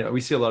sometimes, I mean, we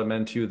see a lot of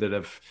men too that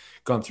have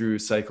gone through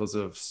cycles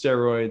of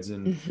steroids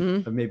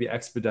and have maybe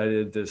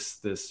expedited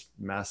this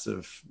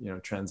massive, you know,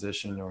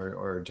 transition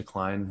or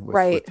decline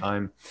with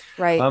time.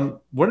 Right.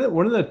 One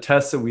of the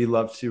tests that we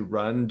love to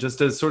run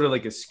just as sort of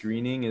like a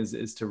screening is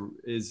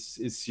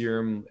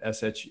serum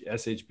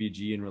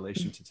SHBG in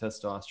relation to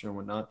testosterone and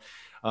whatnot.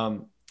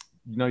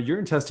 You know,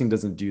 urine testing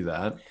doesn't do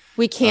that.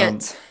 We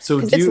can't. So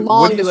what do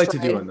you like to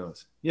do on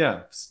those?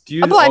 Yeah. Do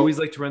you always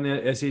like to run the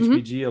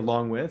SHBG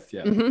along with?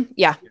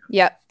 Yeah.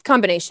 Yeah.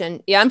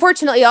 Combination. Yeah.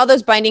 Unfortunately, all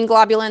those binding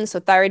globulins, so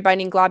thyroid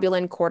binding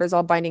globulin,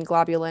 cortisol binding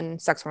globulin,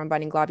 sex hormone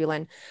binding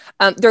globulin,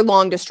 they're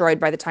long destroyed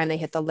by the time they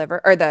hit the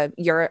liver or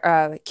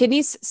the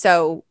kidneys.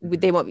 So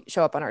they won't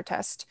show up on our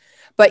test.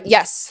 But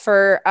yes,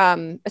 for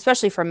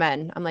especially for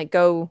men, I'm like,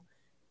 go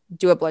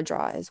do a blood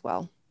draw as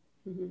well.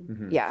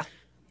 Yeah.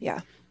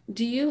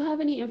 Do you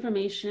have any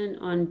information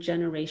on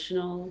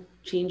generational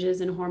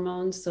changes in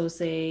hormones? So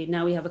say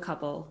now we have a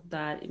couple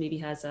that maybe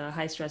has a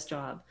high stress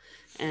job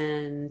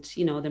and,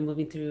 they're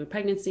moving through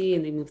pregnancy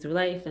and they move through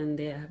life and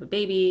they have a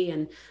baby.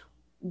 And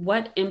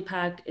what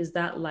impact is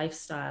that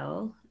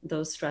lifestyle,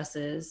 those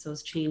stresses,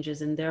 those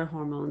changes in their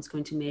hormones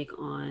going to make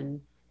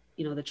on,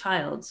 the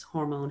child's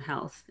hormone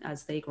health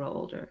as they grow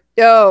older?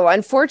 Oh,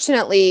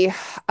 unfortunately,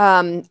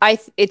 I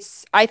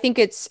think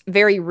it's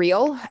very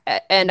real.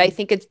 And I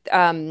think it's,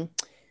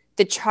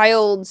 the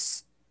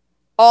child's,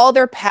 all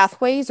their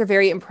pathways are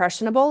very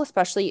impressionable,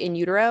 especially in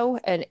utero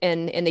and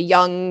in the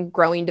young,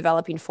 growing,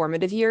 developing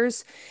formative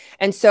years.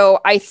 And so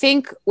I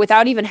think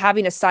without even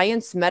having a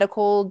science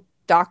medical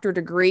doctor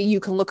degree, you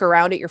can look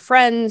around at your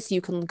friends, you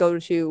can go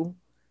to,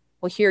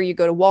 here you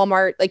go to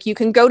Walmart, like you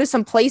can go to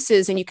some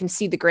places and you can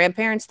see the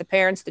grandparents, the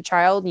parents, the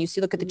child, and you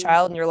look at the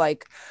child and you're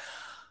like,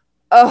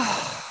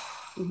 oh,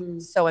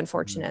 so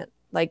unfortunate.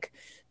 Like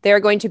they're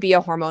going to be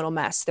a hormonal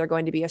mess. They're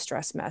going to be a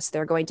stress mess.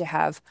 They're going to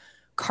have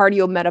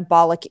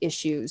cardiometabolic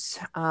issues,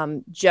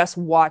 just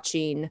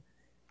watching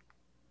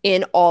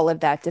in all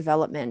of that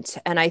development.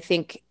 And I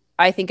think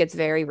it's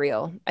very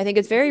real. I think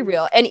it's very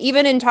real. And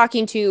even in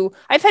talking to,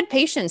 I've had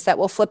patients that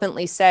will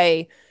flippantly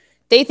say,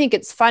 they think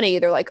it's funny.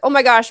 They're like, oh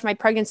my gosh, my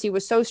pregnancy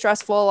was so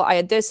stressful. I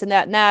had this and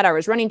that and that. I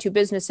was running 2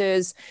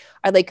 businesses.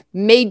 I like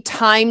made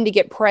time to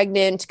get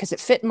pregnant because it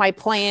fit in my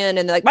plan.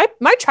 And they're like,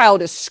 my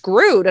child is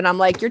screwed. And I'm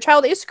like, your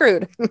child is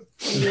screwed.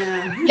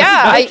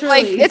 Yeah.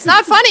 It's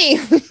not funny.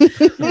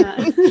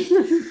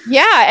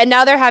 Yeah. And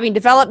now they're having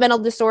developmental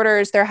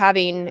disorders. They're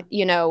having,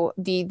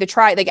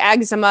 like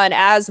eczema and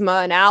asthma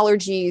and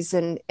allergies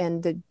and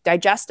the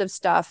digestive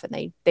stuff.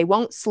 And they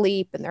won't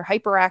sleep and they're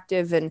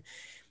hyperactive and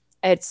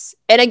I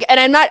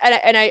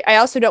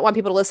also don't want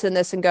people to listen to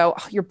this and go,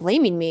 oh, you're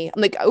blaming me.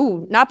 I'm like,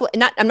 oh,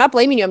 I'm not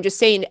blaming you. I'm just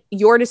saying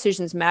your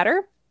decisions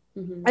matter,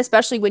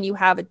 especially when you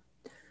have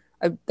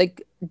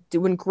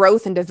when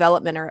growth and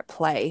development are at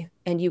play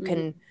and you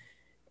can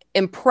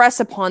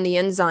impress upon the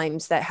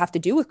enzymes that have to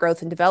do with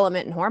growth and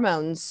development and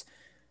hormones.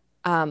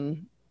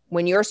 When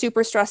you're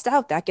super stressed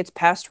out, that gets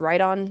passed right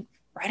on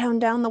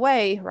down the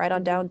way, right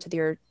on down to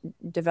your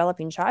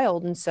developing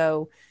child. And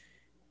so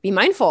be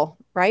mindful,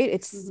 right?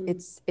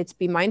 It's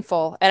be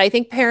mindful. And I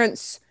think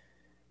parents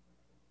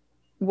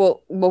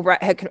will,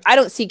 I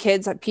don't see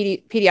kids,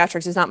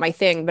 pediatrics is not my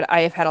thing, but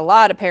I have had a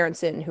lot of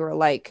parents in who are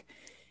like,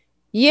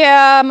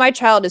 yeah, my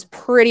child is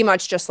pretty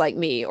much just like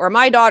me, or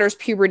my daughter's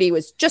puberty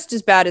was just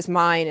as bad as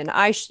mine. And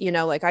I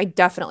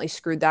definitely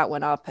screwed that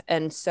one up.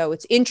 And so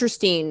it's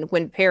interesting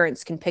when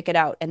parents can pick it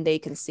out and they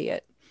can see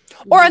it.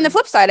 Or on the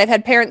flip side, I've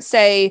had parents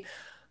say,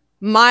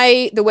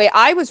 the way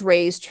I was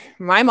raised,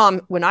 my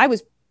mom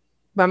was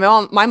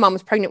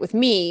pregnant with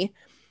me.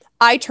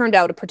 I turned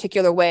out a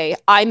particular way.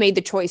 I made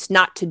the choice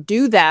not to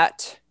do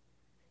that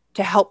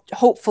to help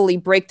hopefully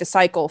break the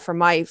cycle for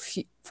my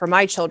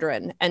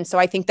children. And so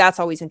I think that's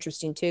always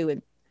interesting too.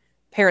 And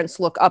parents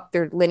look up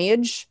their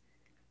lineage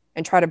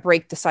and try to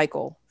break the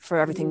cycle for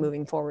everything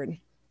moving forward.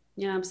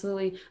 Yeah,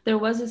 absolutely. There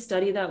was a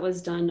study that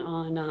was done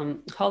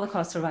on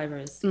Holocaust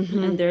survivors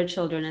and their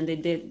children, and they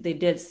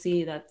did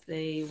see that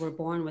they were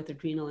born with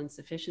adrenal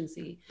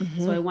insufficiency.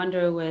 So I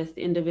wonder, with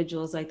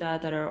individuals like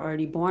that are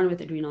already born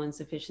with adrenal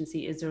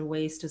insufficiency, is there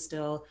ways to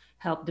still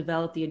help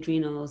develop the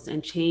adrenals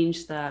and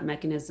change that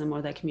mechanism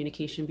or that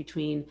communication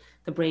between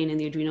the brain and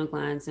the adrenal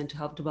glands, and to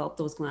help develop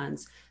those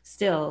glands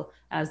still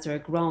as they're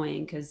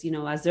growing? Because,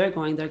 as they're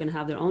growing, they're going to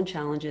have their own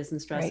challenges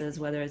and stresses,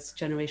 whether it's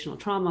generational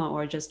trauma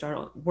or just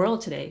our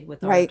world today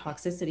with our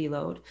toxicity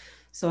load.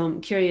 So I'm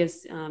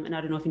curious, and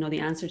I don't know if you know the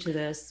answer to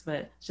this,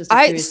 but it's just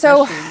a curious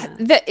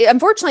question.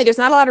 Unfortunately, there's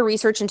not a lot of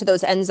research into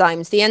those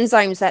enzymes, the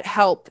enzymes that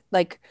help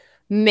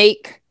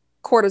make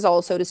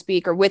cortisol, so to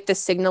speak, or with the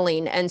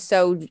signaling. And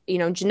so,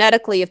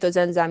 genetically, if those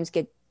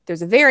enzymes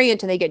there's a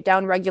variant and they get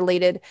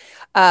downregulated,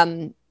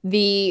 in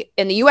the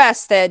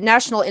US, the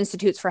National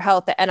Institutes for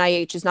Health, the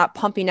NIH, is not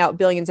pumping out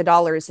billions of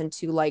dollars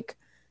into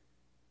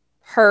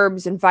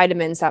herbs and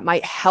vitamins that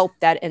might help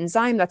that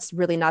enzyme. That's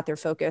really not their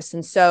focus.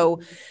 And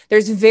so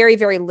there's very,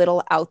 very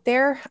little out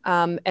there.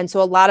 And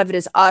so a lot of it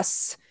is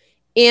us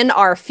in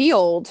our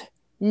field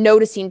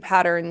noticing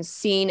patterns,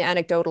 seeing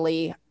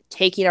anecdotally,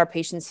 taking our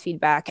patients'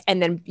 feedback,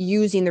 and then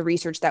using the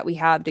research that we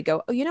have to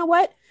go, oh, you know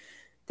what?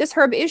 This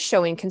herb is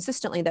showing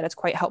consistently that it's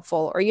quite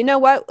helpful. Or you know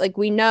what?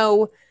 We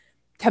know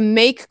to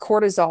make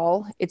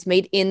cortisol, it's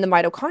made in the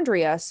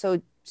mitochondria.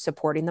 So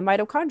supporting the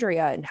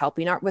mitochondria and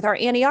helping with our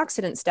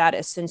antioxidant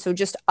status. And so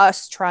just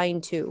us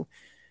trying to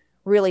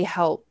really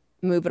help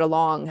move it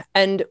along.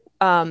 And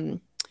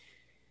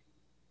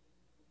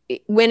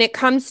when it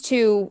comes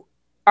to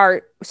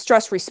our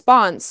stress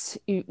response,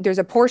 there's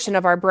a portion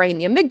of our brain,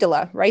 the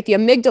amygdala, right? The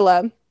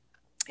amygdala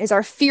is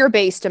our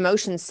fear-based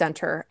emotion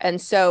center. And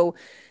so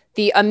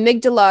the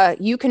amygdala,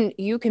 you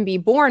can be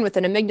born with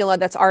an amygdala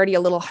that's already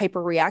a little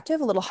hyper-reactive,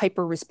 a little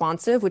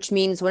hyper-responsive, which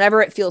means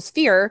whenever it feels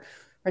fear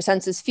or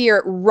senses fear,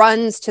 it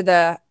runs to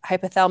the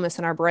hypothalamus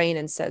in our brain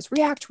and says,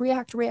 react,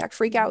 react, react,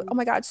 freak out. Oh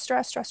my God,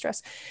 stress, stress,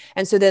 stress.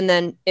 And so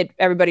then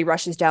everybody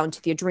rushes down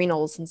to the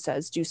adrenals and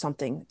says, do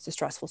something. It's a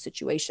stressful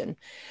situation.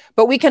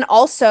 But we can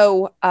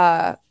also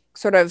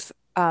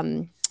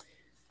train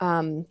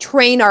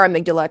our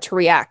amygdala to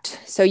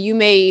react. So you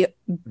may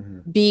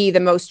be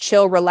the most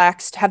chill,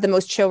 relaxed, have the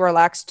most chill,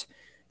 relaxed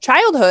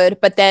childhood,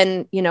 but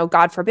then,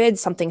 God forbid,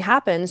 something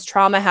happens,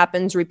 trauma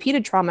happens,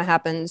 repeated trauma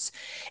happens,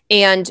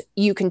 and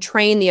you can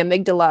train the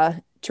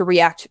amygdala to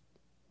react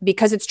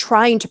because it's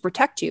trying to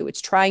protect you.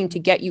 It's trying to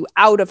get you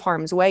out of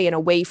harm's way and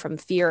away from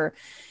fear.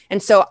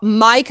 And so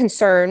my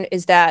concern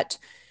is that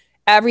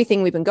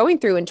everything we've been going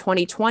through in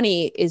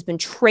 2020 has been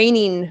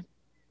training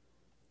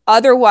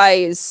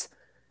otherwise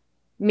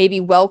maybe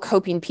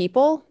well-coping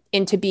people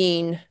into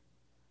being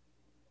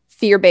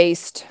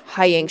fear-based,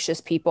 high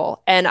anxious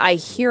people. And I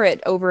hear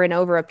it over and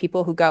over of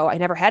people who go, I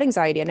never had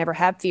anxiety, I never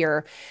had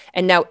fear.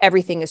 And now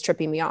everything is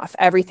tripping me off.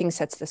 Everything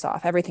sets this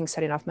off. Everything's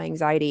setting off my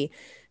anxiety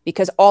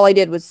because all I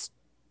did was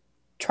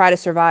try to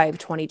survive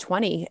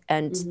 2020.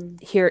 And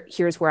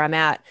here's where I'm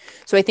at.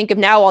 So I think of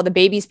now all the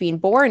babies being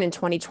born in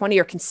 2020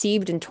 or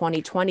conceived in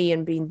 2020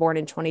 and being born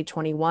in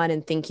 2021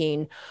 and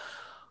thinking,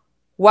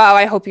 wow,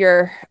 I hope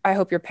your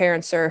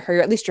parents or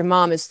at least your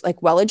mom is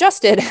like well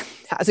adjusted,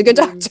 has a good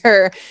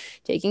doctor,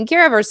 taking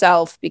care of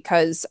herself,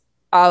 because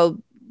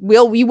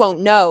we won't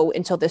know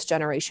until this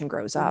generation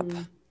grows up.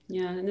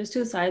 Yeah, and there's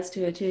two sides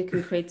to it too. It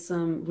can create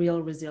some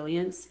real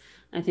resilience,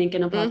 I think,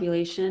 in a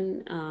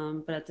population,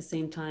 but at the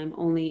same time,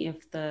 only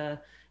if the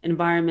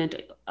environment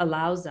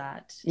allows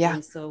that. Yeah.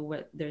 And so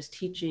what there's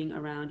teaching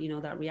around,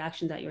 that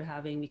reaction that you're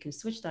having, we can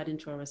switch that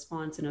into a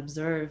response and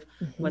observe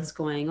what's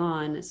going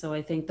on. So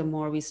I think the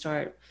more we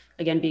start,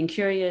 again, being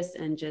curious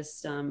and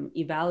just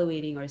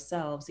evaluating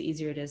ourselves, the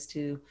easier it is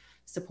to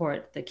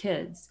support the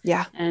kids.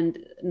 Yeah.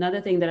 And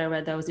another thing that I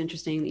read that was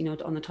interesting,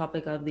 on the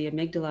topic of the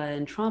amygdala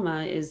and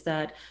trauma, is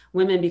that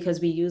women, because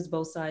we use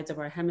both sides of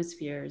our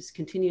hemispheres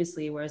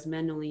continuously, whereas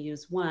men only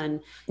use one.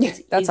 Yeah,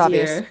 that's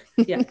easier.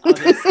 Obvious. Yeah,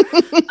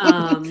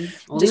 obvious.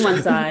 Only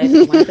one side,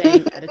 one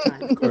thing at a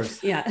time. Of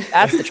course. Yeah.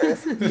 That's the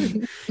truth.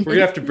 We're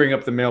gonna have to bring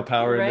up the male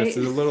power in this a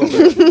little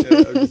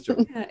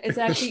bit. Yeah, it's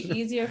actually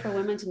easier for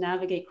women to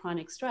navigate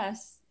chronic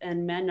stress,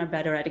 and men are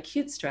better at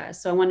acute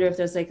stress. So I wonder if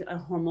there's like a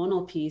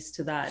hormonal piece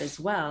to that as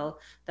well,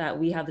 that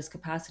we have this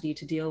capacity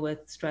to deal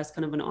with stress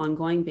kind of on an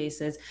ongoing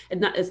basis.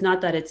 It's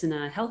not that it's in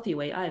a healthy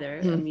way either.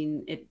 I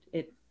mean,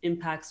 it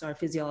impacts our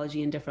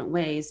physiology in different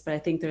ways, but I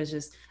think there's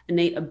just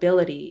innate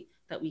ability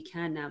that we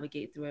can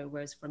navigate through it,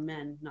 whereas for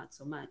men, not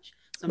so much.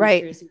 So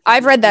right.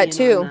 I've read that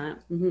too.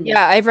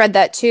 Yeah, I've read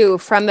that too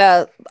from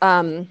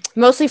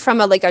mostly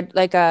from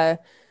a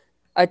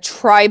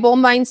tribal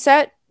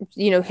mindset.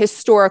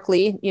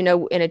 Historically, in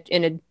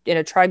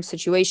a tribe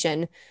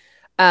situation,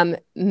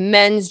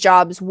 men's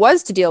jobs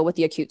was to deal with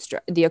the acute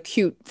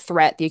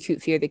threat, the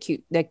acute fear,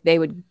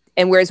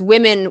 and whereas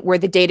women were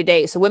the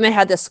day-to-day. So women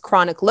had this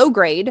chronic low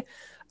grade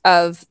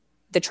of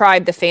the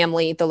tribe, the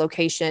family, the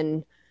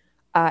location,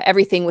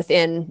 everything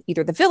within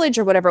either the village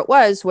or whatever it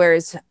was,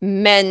 whereas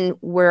men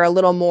were a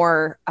little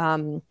more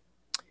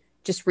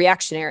just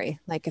reactionary.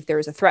 Like if there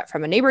was a threat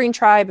from a neighboring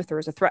tribe, if there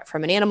was a threat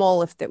from an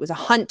animal, if there was a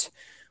hunt,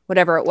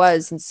 whatever it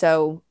was. And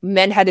so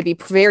men had to be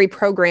very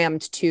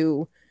programmed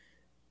to,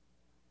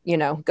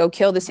 go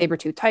kill the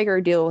saber-toothed tiger,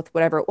 deal with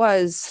whatever it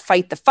was,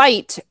 fight the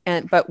fight.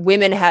 But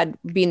women had,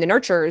 being the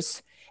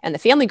nurturers and the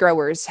family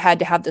growers, had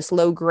to have this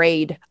low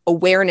grade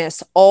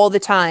awareness all the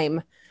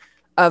time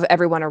of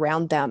everyone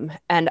around them.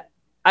 And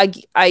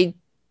I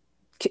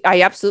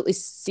absolutely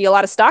see a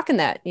lot of stock in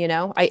that,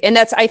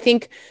 I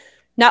think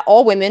not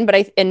all women,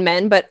 and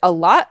men, but a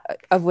lot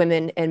of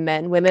women and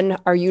men. Women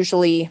are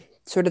usually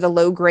sort of the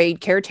low grade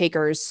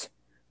caretakers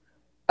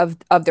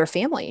of their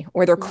family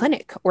or their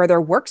clinic or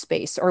their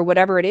workspace or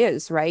whatever it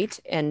is. Right.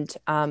 And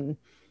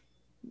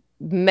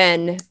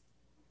men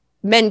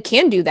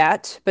can do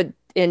that, but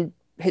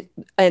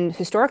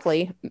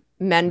historically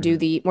men do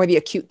the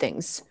acute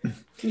things.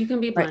 You can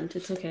be blunt. Right.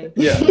 It's okay.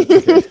 Yeah.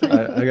 It's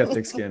okay. I got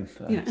thick skin.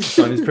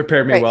 Sonny's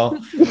prepared me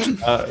well.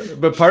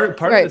 But part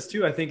of this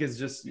too, I think, is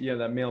just,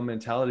 that male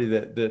mentality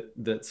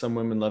that some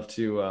women love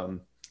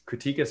to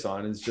critique us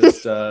on, is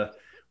just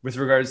with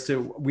regards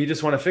to, we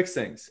just want to fix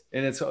things.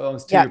 And it's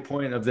almost to your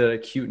point of the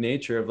acute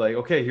nature of like,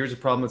 okay, here's a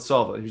problem, let's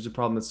solve it. Here's a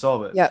problem, let's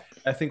solve it. Yeah.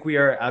 I think we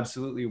are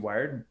absolutely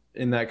wired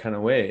in that kind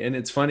of way. And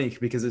it's funny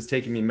because it's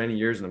taken me many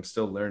years and I'm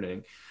still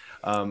learning.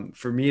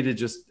 For me to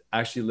just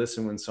actually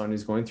listen when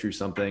Sonny's going through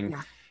something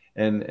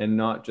and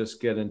not just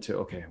get into,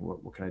 okay,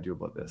 what can I do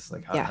about this?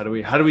 Like, how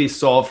do we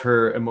solve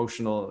her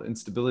emotional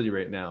instability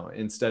right now?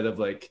 Instead of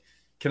like,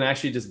 can I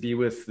actually just be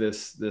with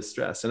this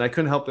stress? And I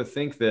couldn't help but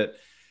think that,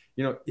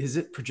 is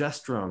it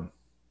progesterone?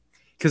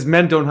 because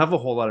men don't have a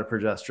whole lot of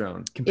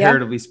progesterone,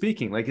 comparatively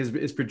speaking. Like is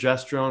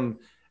progesterone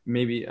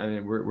maybe? I mean,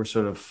 I'm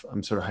sort of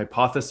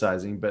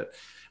hypothesizing, but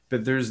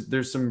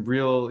there's some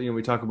real,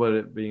 we talk about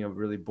it being a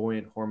really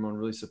buoyant hormone,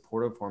 really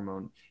supportive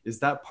hormone. Is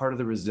that part of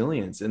the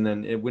resilience? And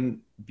then it wouldn't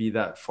be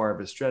that far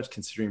of a stretch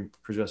considering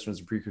progesterone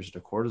is a precursor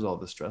to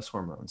cortisol, the stress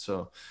hormone.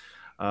 So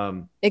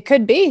it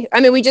could be. I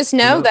mean, we just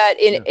know that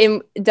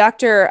in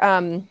Dr.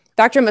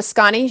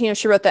 Mosconi,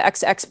 she wrote the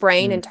XX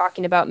brain and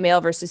talking about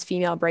male versus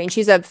female brain.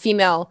 She's a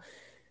female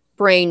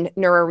brain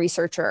neuro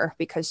researcher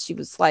because she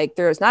was like,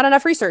 there's not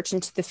enough research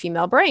into the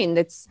female brain.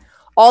 That's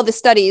all the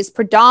studies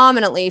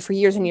predominantly for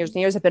years and years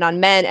and years have been on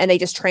men, and they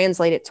just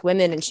translate it to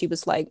women. And she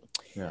was like,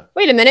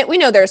 wait a minute, we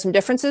know there are some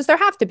differences. There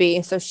have to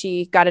be. So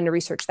she got into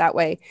research that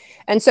way.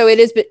 And so it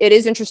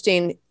is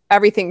interesting,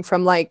 everything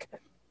from like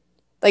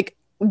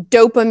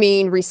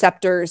dopamine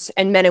receptors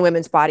in men and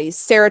women's bodies,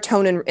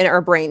 serotonin in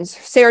our brains,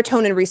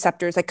 serotonin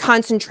receptors, like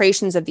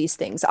concentrations of these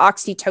things,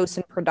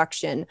 oxytocin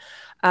production,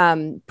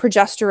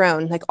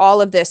 progesterone, like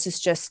all of this is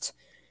just,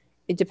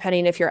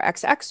 depending if you're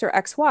XX or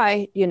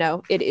XY,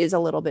 it is a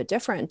little bit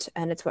different,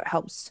 and it's what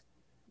helps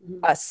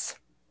us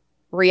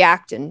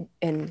react and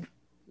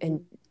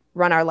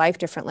run our life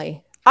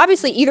differently.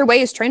 Obviously, either way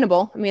is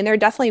trainable. I mean, there are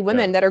definitely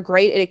women that are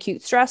great at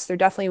acute stress. They're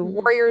definitely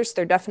warriors.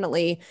 They're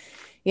definitely,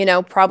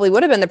 probably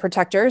would have been the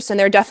protectors. And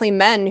there are definitely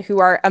men who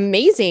are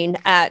amazing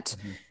at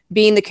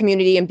being the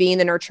community and being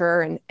the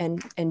nurturer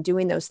and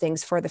doing those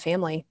things for the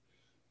family.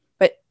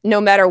 But no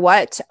matter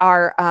what,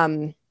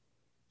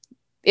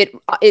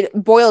 it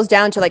boils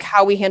down to like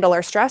how we handle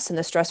our stress and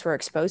the stress we're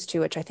exposed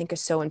to, which I think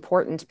is so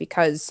important,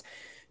 because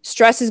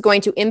stress is going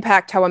to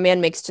impact how a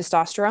man makes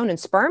testosterone and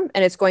sperm,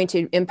 and it's going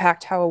to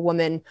impact how a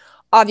woman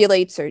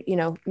ovulates or,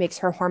 makes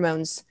her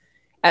hormones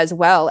as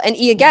well. And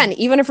again,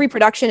 even if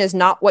reproduction is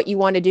not what you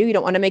want to do, you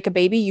don't want to make a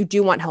baby, you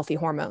do want healthy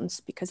hormones,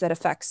 because that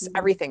affects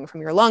everything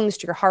from your lungs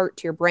to your heart,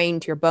 to your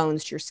brain, to your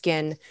bones, to your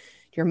skin, to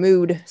your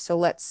mood. So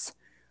let's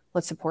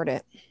support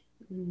it.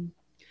 Sorry,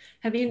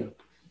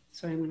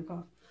 I'm going to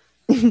cough.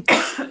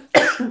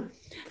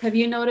 Have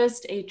you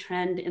noticed a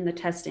trend in the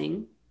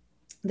testing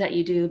that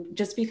you do,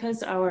 just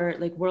because our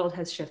world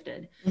has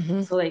shifted?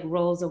 So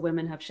roles of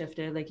women have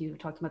shifted, like you were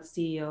talking about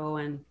the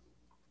CEO, and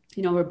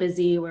we're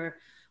busy, we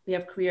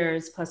have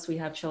careers, plus we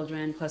have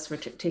children, plus we're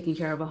taking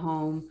care of a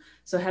home.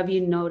 So have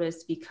you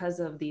noticed, because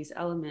of these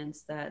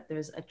elements, that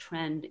there's a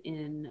trend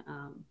in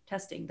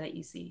testing that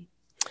you see?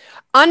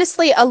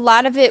 Honestly, a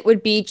lot of it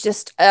would be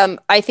just,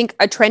 I think,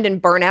 a trend in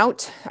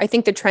burnout. I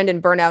think the trend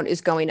in burnout is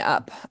going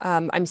up.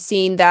 I'm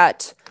seeing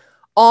that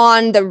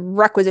on the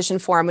requisition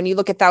form. When you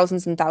look at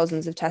thousands and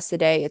thousands of tests a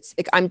day, it's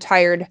like, I'm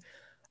tired.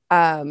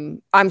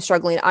 I'm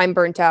struggling. I'm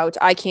burnt out.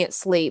 I can't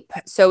sleep.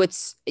 So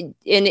it's, and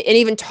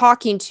even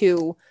talking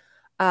to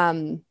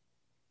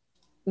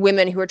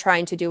women who are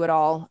trying to do it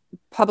all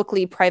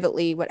publicly,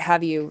 privately, what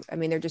have you. I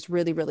mean, they're just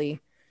really,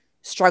 really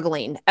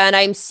struggling. And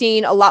I'm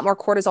seeing a lot more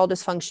cortisol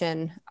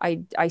dysfunction.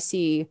 I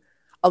see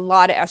a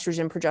lot of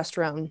estrogen,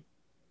 progesterone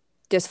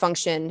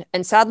dysfunction.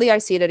 And sadly, I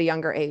see it at a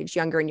younger age,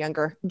 younger and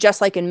younger. Just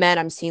like in men,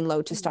 I'm seeing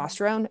low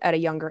testosterone at a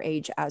younger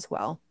age as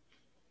well.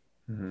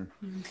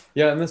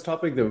 Yeah, and this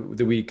topic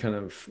that we kind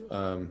of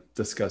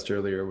discussed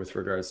earlier with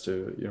regards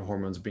to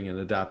hormones being an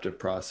adaptive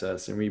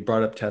process, and we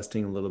brought up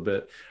testing a little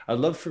bit. I'd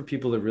love for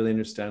people to really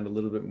understand a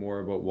little bit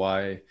more about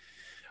why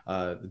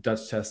the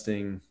Dutch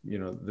testing,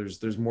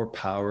 there's more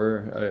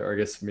power, or I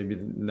guess maybe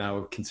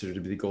now considered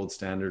to be the gold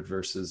standard,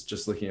 versus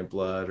just looking at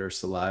blood or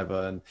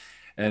saliva,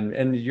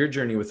 and your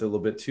journey with it a little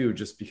bit too,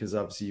 just because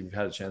obviously you've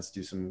had a chance to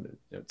do some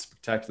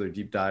spectacular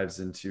deep dives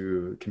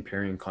into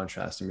comparing and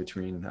contrasting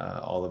between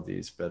all of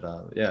these. But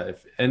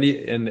if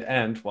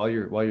and while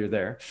you're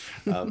there,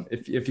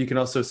 if you can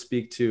also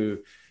speak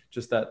to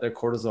just that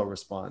cortisol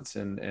response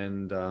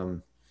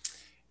and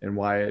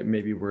why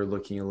maybe we're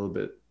looking a little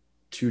bit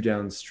too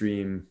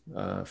downstream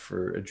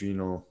for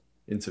adrenal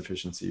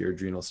insufficiency or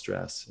adrenal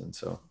stress. And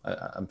so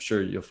I'm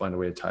sure you'll find a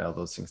way to tie all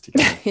those things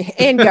together.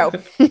 And go.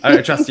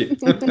 I trust you.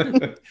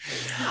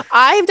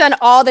 I've done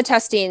all the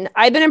testing.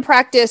 I've been in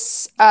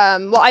practice.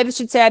 I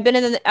should say I've been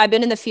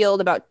in the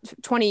field about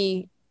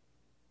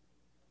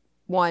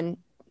 21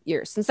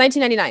 years, since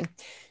 1999,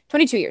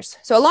 22 years.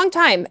 So a long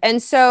time.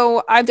 And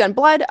so I've done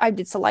blood, I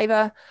did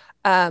saliva,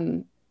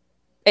 and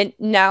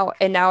now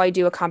I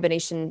do a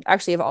combination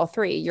actually of all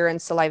three: urine,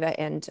 saliva,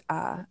 and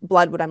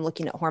blood when I'm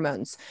looking at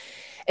hormones.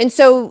 And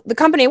so the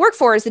company I work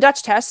for is the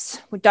Dutch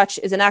test. Dutch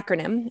is an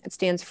acronym. It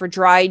stands for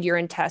Dried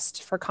Urine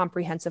Test for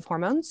Comprehensive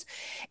Hormones.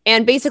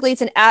 And basically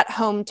it's an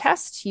at-home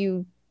test.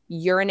 You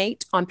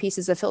urinate on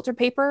pieces of filter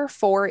paper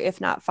 4,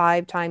 if not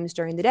 5 times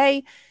during the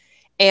day,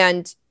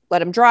 and let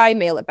them dry,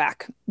 mail it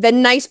back. The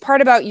nice part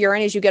about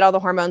urine is you get all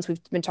the hormones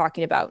we've been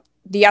talking about: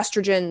 the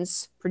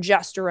estrogens,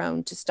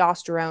 progesterone,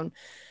 testosterone.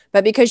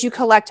 But because you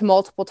collect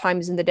multiple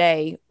times in the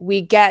day,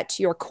 we get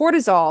your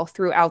cortisol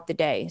throughout the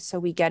day. So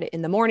we get it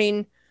in the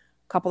morning,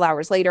 a couple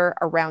hours later,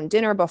 around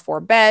dinner,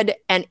 before bed.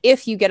 And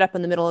if you get up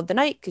in the middle of the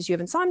night because you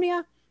have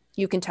insomnia,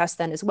 you can test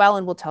then as well,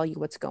 and we'll tell you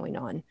what's going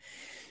on.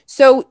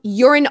 So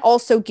urine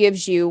also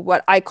gives you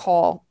what I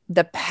call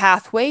the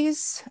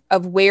pathways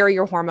of where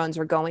your hormones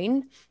are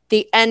going,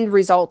 the end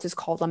result is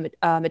called a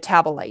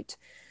metabolite.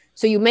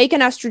 So you make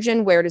an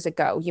estrogen, where does it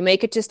go? You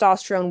make a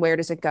testosterone, where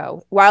does it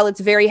go? While it's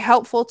very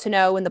helpful to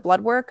know in the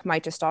blood work, my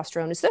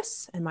testosterone is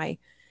this and my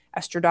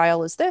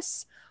estradiol is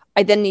this,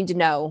 I then need to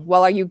know,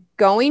 well, are you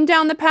going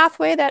down the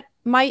pathway that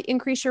might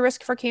increase your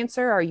risk for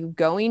cancer? Are you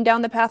going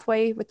down the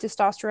pathway with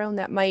testosterone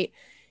that might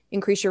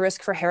increase your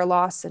risk for hair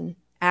loss and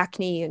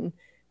acne and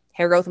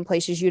hair growth in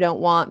places you don't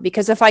want?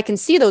 Because if I can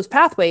see those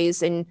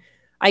pathways, and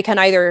I can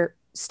either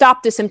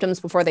stop the symptoms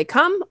before they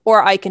come,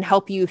 or I can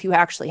help you if you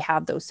actually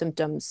have those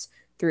symptoms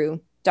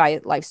through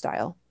diet,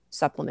 lifestyle,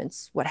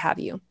 supplements, what have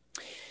you.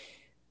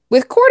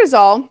 With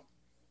cortisol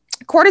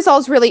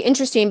is really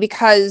interesting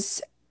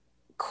because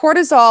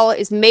cortisol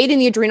is made in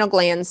the adrenal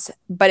glands,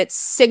 but it's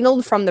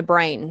signaled from the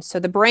brain. So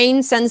the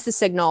brain sends the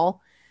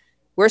signal,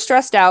 we're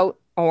stressed out,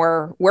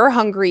 or we're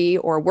hungry,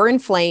 or we're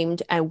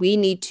inflamed, and we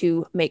need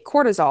to make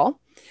cortisol.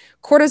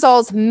 Cortisol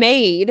is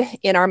made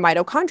in our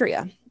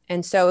mitochondria.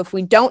 And so if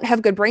we don't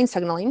have good brain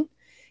signaling,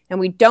 and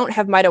we don't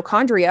have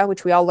mitochondria,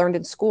 which we all learned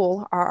in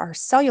school, are our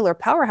cellular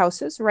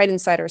powerhouses right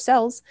inside our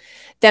cells,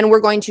 then we're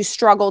going to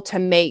struggle to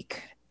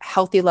make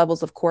healthy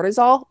levels of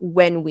cortisol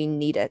when we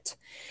need it.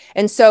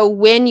 And so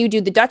when you do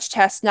the Dutch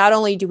test, not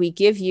only do we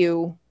give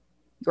you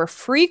your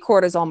free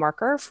cortisol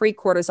marker, free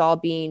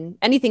cortisol being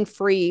anything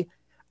free,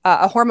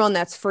 a hormone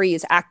that's free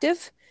is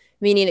active,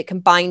 meaning it can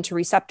bind to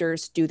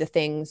receptors, do the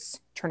things,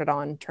 turn it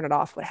on, turn it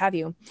off, what have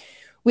you.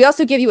 We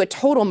also give you a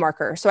total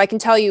marker. So I can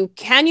tell you,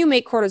 can you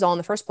make cortisol in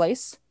the first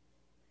place?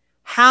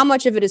 How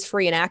much of it is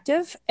free and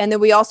active? And then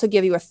we also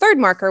give you a third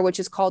marker, which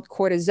is called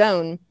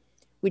cortisone,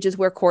 which is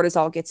where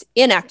cortisol gets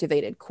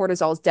inactivated.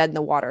 Cortisol is dead in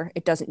the water.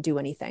 It doesn't do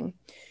anything.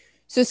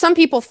 So some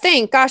people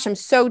think, gosh, I'm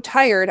so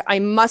tired, I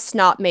must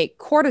not make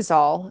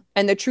cortisol.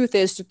 And the truth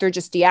is that they're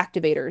just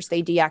deactivators.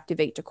 They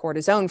deactivate to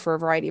cortisone for a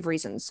variety of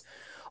reasons.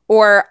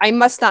 Or I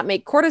must not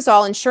make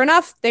cortisol. And sure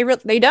enough,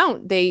 they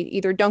don't. They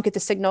either don't get the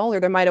signal,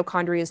 or their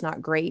mitochondria is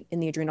not great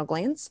in the adrenal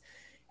glands.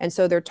 And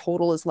so their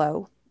total is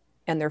low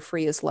and their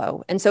free is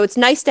low. And so it's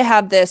nice to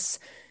have this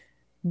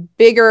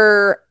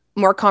bigger,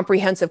 more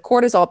comprehensive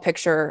cortisol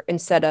picture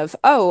instead of,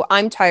 oh,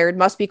 I'm tired,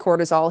 must be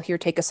cortisol, here,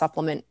 take a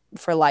supplement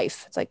for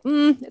life. It's like,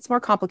 it's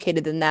more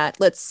complicated than that.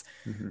 Let's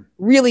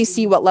really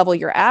see what level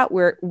you're at,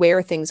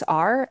 where things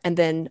are, and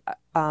then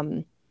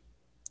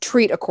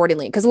treat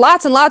accordingly. Because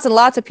lots and lots and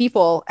lots of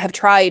people have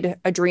tried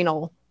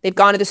adrenal. They've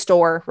gone to the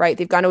store, right?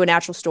 They've gone to a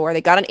natural store,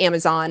 they got on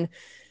Amazon,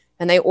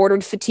 and they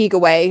ordered Fatigue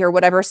Away or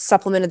whatever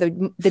supplement of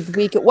the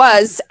week it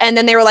was. And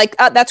then they were like,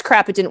 oh, that's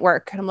crap, it didn't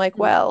work. And I'm like,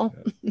 well,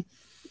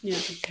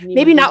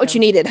 maybe not what you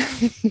needed.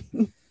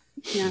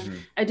 Yeah,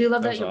 I do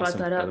love that you brought awesome,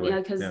 that up. by the way. Yeah,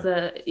 because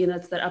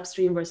it's that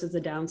upstream versus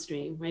the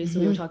downstream, right? So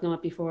we were talking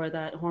about before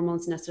that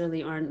hormones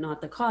necessarily are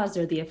not the cause,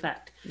 they're the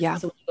effect. Yeah.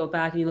 So when you go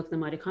back and you look at the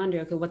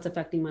mitochondria, okay, what's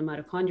affecting my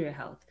mitochondria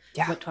health?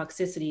 Yeah. What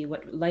toxicity,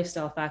 what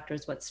lifestyle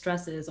factors, what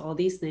stresses, all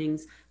these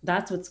things,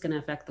 that's what's going to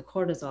affect the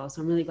cortisol.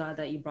 So I'm really glad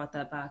that you brought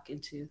that back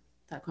into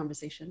that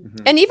conversation.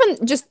 And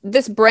even just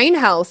this brain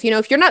health,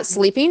 if you're not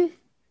sleeping,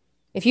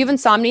 if you have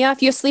insomnia,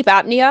 if you have sleep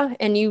apnea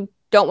and you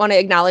don't want to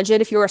acknowledge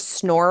it, if you're a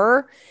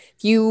snorer,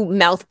 if you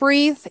mouth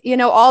breathe,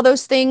 all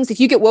those things,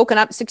 if you get woken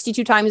up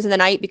 62 times in the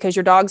night because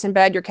your dog's in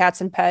bed, your cat's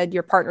in bed,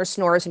 your partner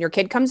snores and your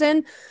kid comes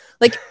in,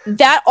 like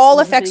that all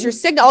affects your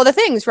signal, all the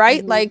things,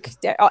 right? Like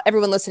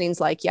everyone listening is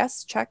like,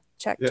 yes, check.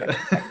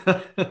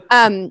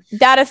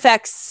 That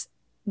affects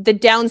the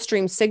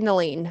downstream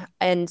signaling.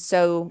 And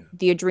so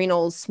the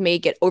adrenals may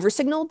get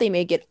oversignaled, they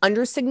may get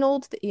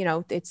undersignaled,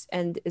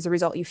 and as a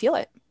result, you feel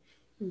it.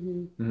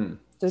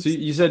 So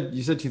you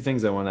said two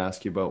things I want to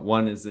ask you about.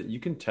 One is that you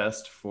can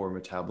test for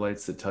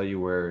metabolites that tell you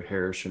where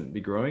hair shouldn't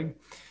be growing.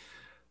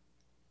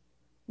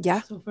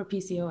 Yeah. So for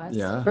PCOS.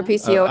 Yeah. For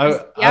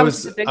PCOS. I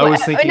was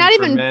thinking not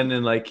even men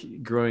and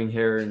like growing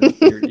hair in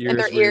your ears. In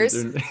their ears.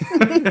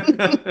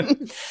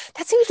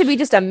 That seems to be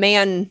just a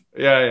man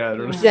I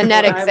don't know.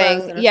 genetic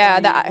thing. Yeah,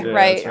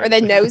 right. Or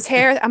the nose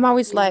hair. I'm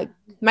always like,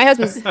 my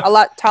husband's a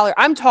lot taller.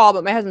 I'm tall,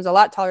 but my husband's a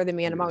lot taller than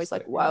me. And I'm always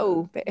like,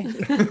 whoa.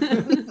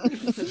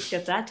 Let's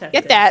get that tested.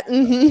 Get that.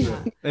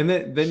 And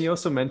then you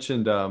also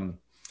mentioned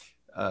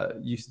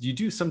you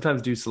do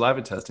sometimes do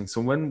saliva testing.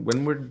 So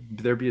when would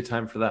there be a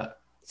time for that?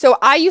 So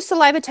I use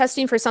saliva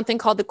testing for something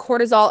called the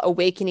cortisol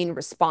awakening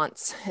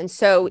response. And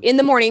so in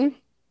the morning,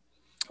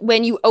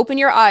 when you open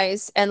your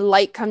eyes and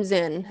light comes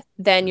in,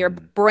 then your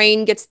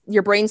brain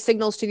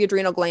signals to the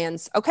adrenal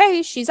glands,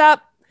 okay, she's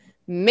up,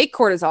 make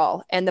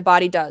cortisol. And the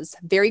body does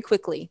very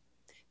quickly,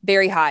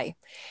 very high.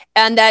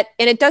 And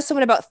it does so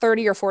in about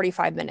 30 or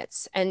 45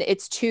 minutes. And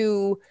it's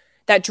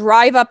that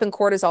drive up in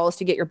cortisol is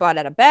to get your butt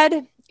out of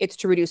bed. It's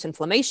to reduce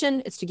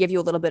inflammation. It's to give you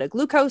a little bit of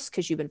glucose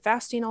because you've been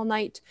fasting all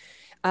night.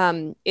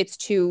 It's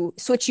to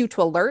switch you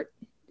to alert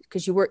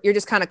because you're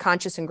just kind of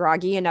conscious and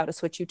groggy, and now to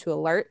switch you to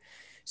alert.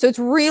 So it's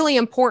really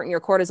important your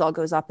cortisol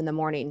goes up in the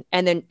morning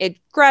and then it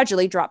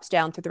gradually drops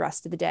down through the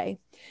rest of the day.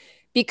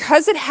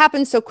 Because it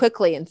happens so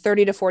quickly in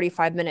 30 to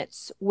 45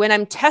 minutes, when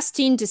I'm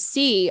testing to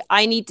see,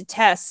 I need to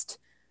test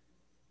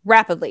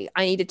rapidly.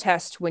 I need to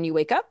test when you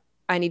wake up.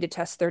 I need to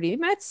test 30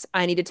 minutes.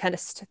 I need to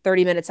test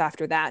 30 minutes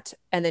after that.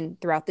 And then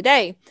throughout the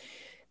day,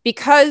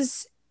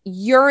 because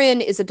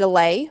urine is a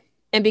delay,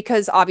 and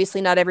because obviously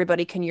not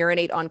everybody can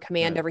urinate on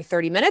command every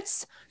 30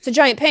 minutes, it's a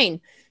giant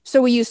pain.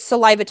 So we use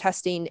saliva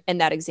testing in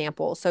that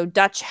example. So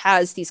Dutch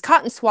has these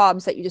cotton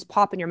swabs that you just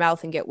pop in your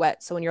mouth and get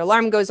wet. So when your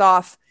alarm goes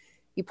off,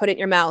 you put it in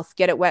your mouth,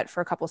 get it wet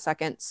for a couple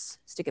seconds,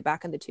 stick it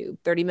back in the tube.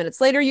 30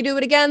 minutes later, you do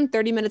it again.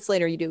 30 minutes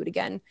later, you do it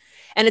again.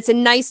 And it's a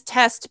nice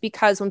test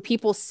because when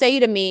people say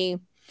to me,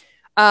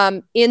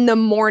 in the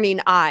morning,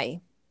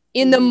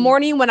 in the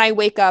morning when I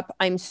wake up,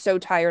 I'm so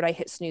tired, I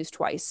hit snooze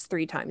twice,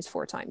 3 times,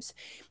 4 times.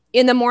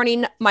 In the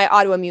morning, my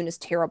autoimmune is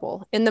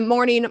terrible. In the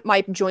morning,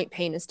 my joint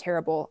pain is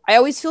terrible. I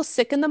always feel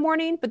sick in the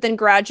morning, but then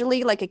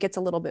gradually, like, it gets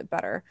a little bit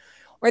better.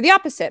 Or the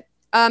opposite.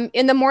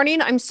 In the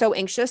morning, I'm so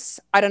anxious,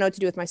 I don't know what to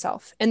do with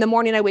myself. In the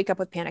morning, I wake up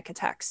with panic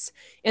attacks.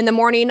 In the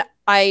morning,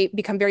 I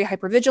become very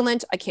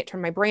hypervigilant. I can't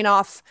turn my brain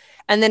off.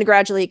 And then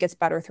gradually it gets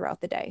better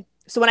throughout the day.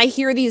 So when I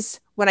hear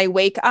these, when I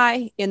wake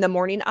I, in the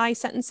morning I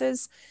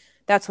sentences,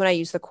 that's when I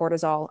use the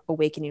cortisol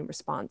awakening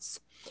response.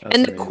 That's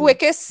and the amazing.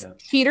 Quickest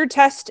cheater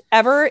test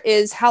ever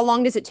is how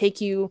long does it take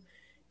you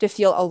to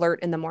feel alert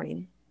in the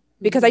morning?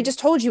 Because I just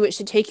told you it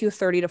should take you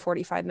 30 to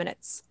 45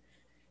 minutes.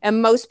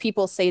 And most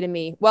people say to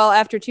me, well,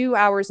 after 2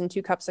 hours and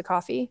 2 cups of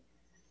coffee,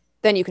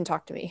 then you can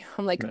talk to me.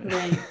 I'm like,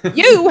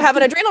 you have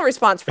an adrenal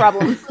response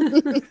problem.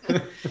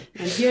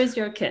 And here's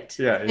your kit.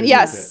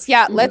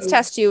 Let's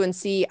test you and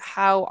see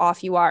how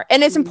off you are.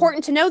 And it's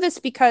important to know this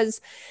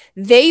because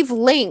they've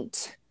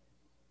linked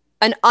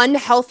an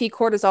unhealthy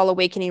cortisol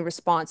awakening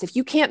response. If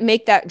you can't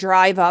make that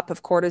drive up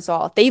of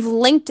cortisol, they've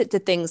linked it to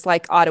things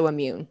like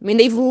autoimmune. I mean,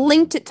 they've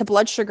linked it to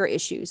blood sugar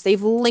issues.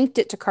 They've linked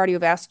it to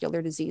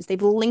cardiovascular disease. They've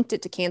linked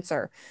it to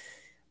cancer,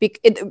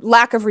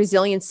 lack of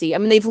resiliency. I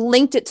mean, they've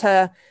linked it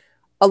to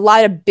a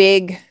lot of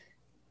big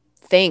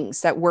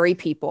things that worry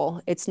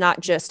people. It's not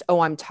just, oh,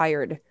 I'm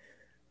tired.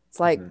 It's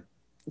like,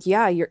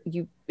 your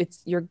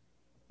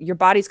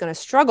body's going to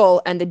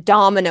struggle, and the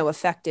domino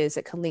effect is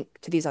it can link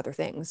to these other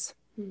things.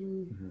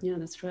 Yeah,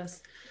 the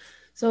stress.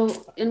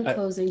 So in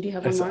closing, do you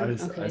have one more?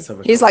 Okay.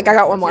 He's like, I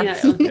got one more.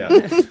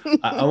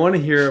 I want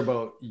to hear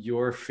about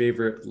your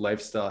favorite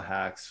lifestyle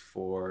hacks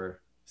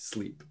for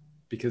sleep,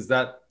 because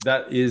that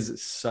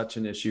is such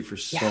an issue for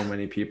so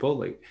many people.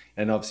 Like,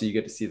 and obviously you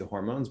get to see the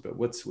hormones, but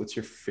what's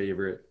your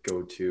favorite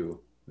go-to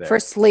there? For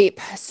sleep?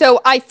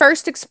 So I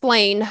first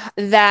explain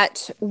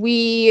that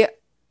we,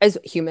 as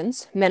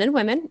humans, men and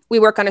women, we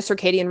work on a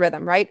circadian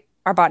rhythm, right?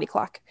 Our body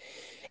clock.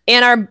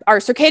 And our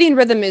circadian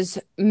rhythm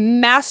is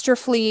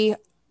masterfully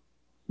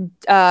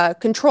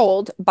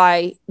controlled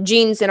by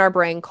genes in our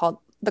brain called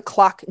the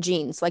clock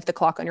genes, like the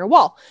clock on your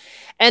wall.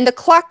 And the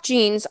clock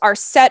genes are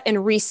set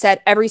and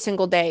reset every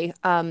single day.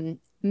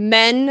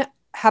 Men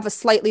have a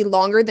slightly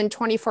longer than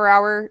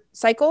 24-hour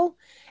cycle,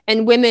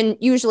 and women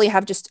usually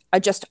have just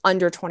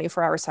under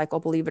 24-hour cycle,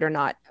 believe it or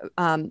not.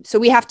 So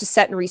we have to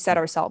set and reset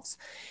ourselves.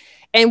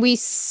 And we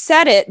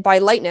set it by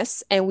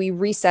lightness and we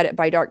reset it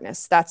by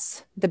darkness.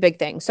 That's the big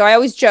thing. So I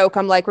always joke,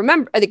 I'm like,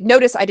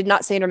 notice I did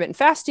not say intermittent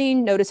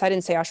fasting. Notice I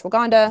didn't say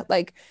ashwagandha.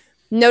 Like,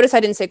 notice I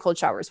didn't say cold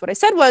showers. What I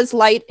said was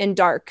light and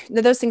dark. Now,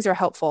 those things are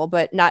helpful,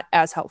 but not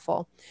as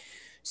helpful.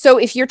 So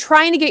if you're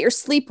trying to get your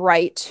sleep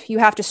right, you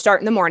have to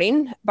start in the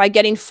morning by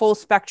getting full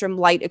spectrum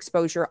light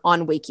exposure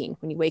on waking.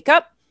 When you wake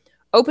up,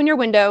 open your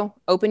window,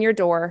 open your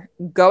door,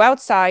 go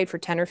outside for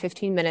 10 or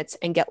 15 minutes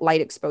and get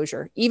light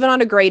exposure. Even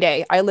on a gray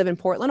day. I live in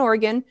Portland,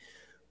 Oregon.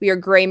 We are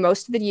gray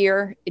most of the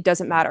year. It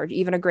doesn't matter.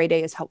 Even a gray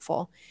day is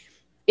helpful.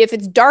 If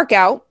it's dark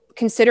out,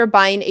 consider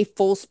buying a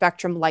full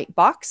spectrum light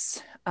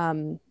box.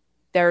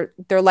 They're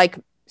like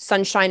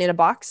sunshine in a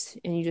box,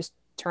 and you just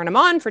turn them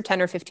on for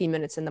 10 or 15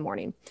 minutes in the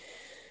morning.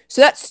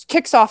 So that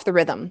kicks off the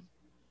rhythm.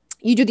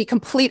 You do the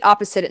complete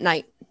opposite at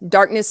night.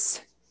 Darkness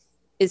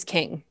is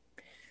king.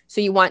 So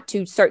you want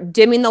to start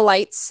dimming the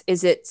lights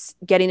as it's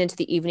getting into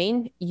the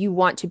evening. You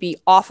want to be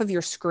off of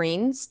your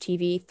screens,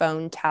 TV,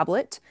 phone,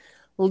 tablet,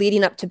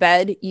 leading up to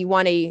bed. You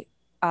want a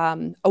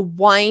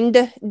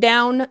wind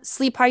down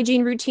sleep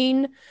hygiene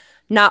routine,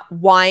 not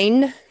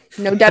wine,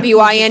 no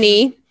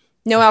W-I-N-E,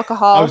 no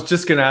alcohol. I was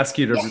just going to ask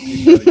you to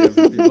repeat that again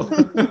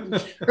for people.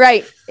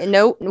 Right.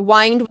 No,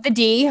 wind with a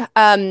D.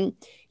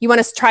 You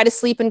want to try to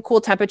sleep in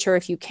cool temperature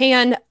if you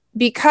can,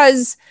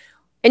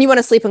 and you want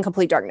to sleep in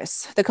complete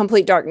darkness, the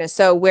complete darkness.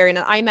 So wearing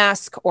an eye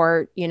mask,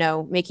 or,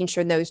 making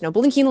sure there's no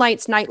blinking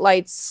lights, night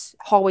lights,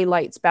 hallway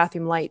lights,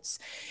 bathroom lights.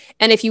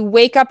 And if you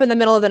wake up in the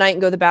middle of the night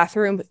and go to the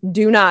bathroom,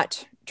 do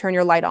not turn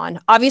your light on.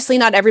 Obviously,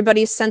 not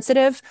everybody's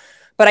sensitive,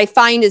 but I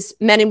find as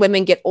men and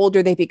women get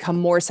older, they become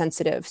more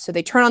sensitive. So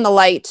they turn on the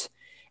light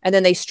and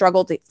then they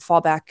struggle to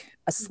fall back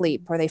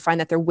asleep, or they find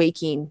that they're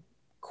waking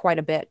quite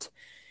a bit.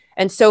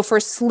 And so for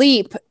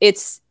sleep,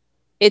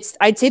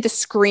 I'd say the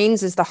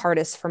screens is the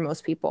hardest for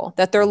most people,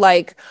 that they're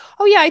like,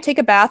 oh yeah, I take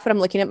a bath, but I'm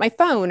looking at my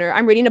phone, or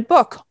I'm reading a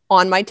book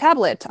on my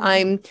tablet.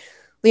 I'm,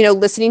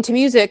 listening to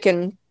music,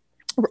 and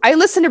I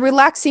listen to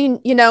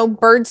relaxing,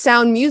 bird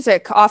sound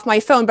music off my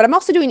phone, but I'm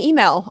also doing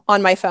email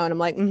on my phone. I'm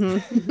like,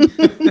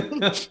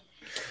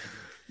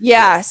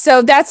 Yeah,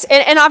 so that's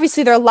and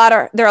obviously there are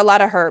a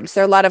lot of herbs.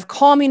 There are a lot of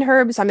calming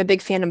herbs. I'm a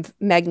big fan of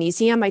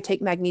magnesium. I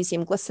take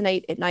magnesium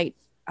glycinate at night,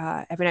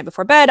 every night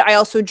before bed. I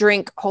also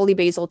drink holy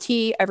basil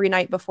tea every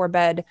night before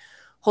bed.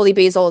 Holy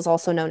basil is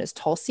also known as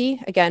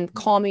Tulsi. Again,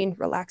 calming,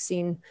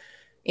 relaxing,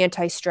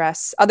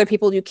 anti-stress. Other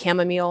people do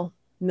chamomile.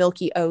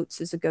 Milky oats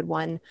is a good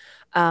one.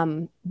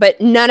 But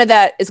none of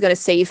that is going to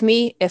save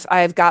me if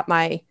I've got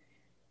my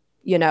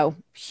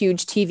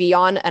huge TV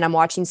on and I'm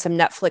watching some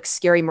Netflix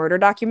scary murder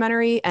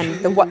documentary and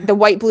the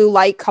white blue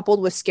light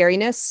coupled with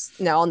scariness.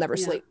 No, I'll never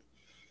sleep.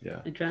 Yeah.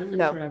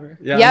 Adrenaline forever.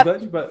 Yeah. Yep.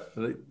 I'm glad but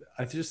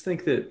I just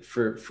think that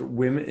for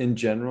women in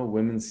general,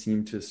 women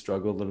seem to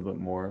struggle a little bit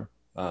more.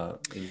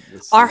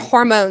 Our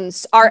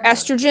hormones, our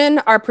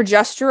estrogen, our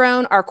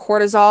progesterone, our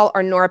cortisol,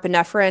 our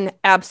norepinephrine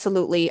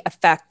absolutely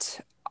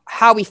affect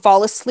how we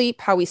fall asleep,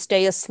 how we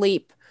stay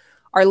asleep,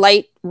 our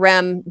light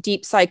REM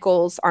deep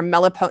cycles, our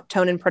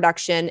melatonin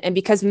production. And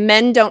because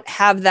men don't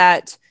have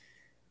that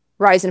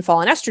rise and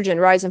fall in estrogen,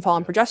 rise and fall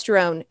in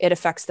progesterone, it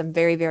affects them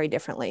very, very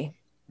differently.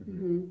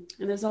 Mm-hmm.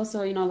 And there's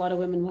also, a lot of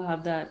women will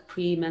have that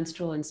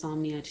premenstrual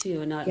insomnia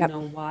too, and not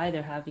know why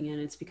they're having it.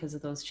 It's because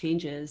of those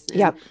changes.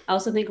 And I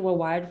also think we're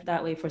wired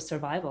that way for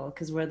survival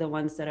because we're the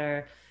ones that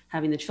are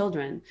having the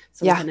children.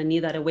 So we're going to need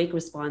that awake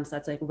response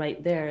that's like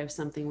right there if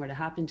something were to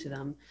happen to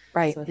them.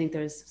 Right. So I think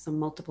there's some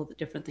multiple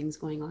different things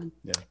going on.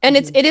 Yeah. And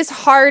it is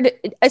hard,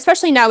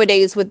 especially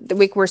nowadays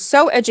we're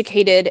so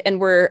educated and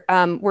we're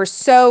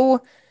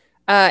so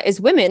as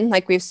women,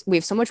 like we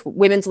have so much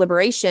women's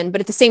liberation,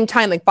 but at the same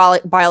time, like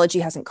biology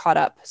hasn't caught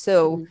up.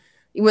 So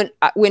when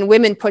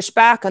women push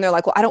back and they're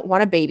like, well, I don't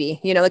want a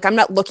baby, like I'm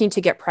not looking to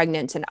get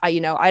pregnant and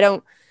I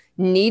don't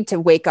need to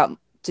wake up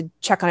to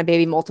check on a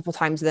baby multiple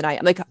times in the night.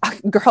 I'm like,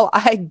 girl,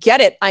 I get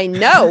it. I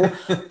know,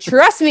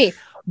 trust me,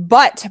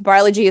 but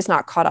biology is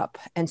not caught up.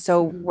 And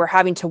so we're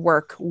having to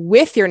work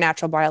with your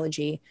natural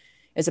biology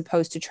as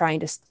opposed to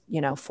trying to,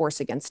 force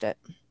against it.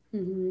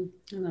 Mm-hmm.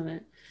 I love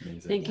it.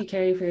 Amazing. Thank you,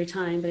 Carrie, for your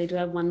time. But I do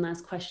have one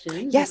last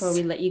question before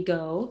we let you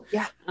go.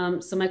 Yeah.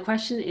 So my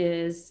question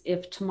is,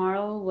 if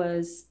tomorrow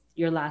was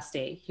your last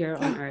day here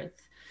on Earth,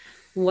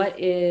 what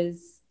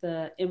is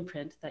the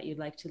imprint that you'd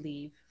like to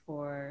leave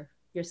for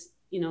your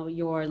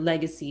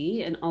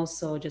legacy and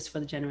also just for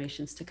the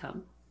generations to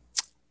come?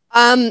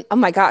 Oh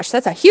my gosh,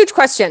 that's a huge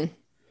question.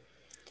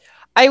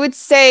 I would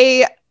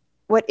say,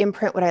 what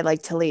imprint would I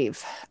like to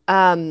leave?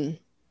 Actually,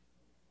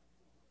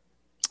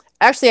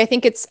 I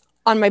think it's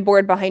on my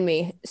board behind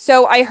me.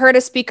 So I heard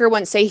a speaker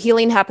once say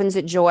healing happens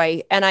at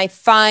joy. And I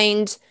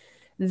find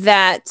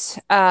that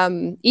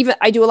even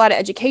I do a lot of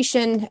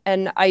education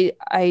and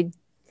I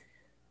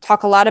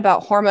talk a lot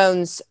about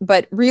hormones,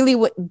 but really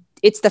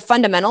it's the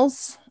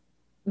fundamentals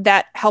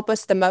that help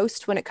us the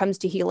most when it comes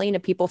to healing.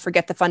 And people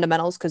forget the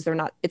fundamentals because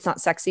it's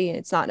not sexy and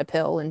it's not in a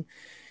pill and,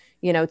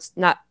 it's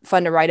not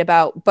fun to write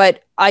about.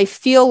 But I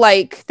feel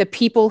like the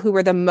people who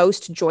are the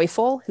most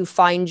joyful, who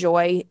find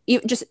joy,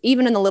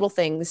 even in the little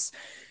things,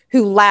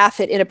 who laugh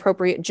at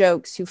inappropriate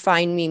jokes, who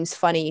find memes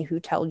funny,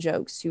 who tell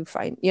jokes, who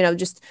find,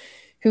 just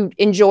who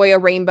enjoy a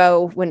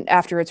rainbow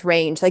after it's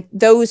rained, like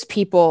those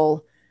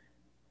people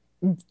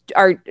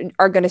are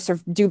going to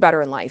do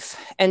better in life.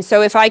 And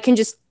so if I can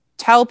just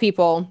tell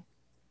people,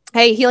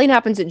 hey, healing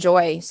happens at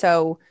joy.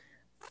 So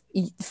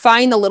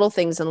find the little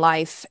things in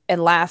life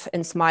and laugh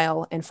and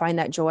smile and find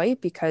that joy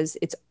because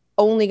it's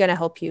only going to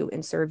help you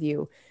and serve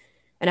you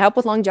and help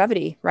with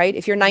longevity, right?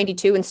 If you're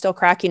 92 and still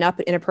cracking up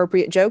at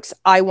inappropriate jokes,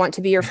 I want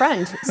to be your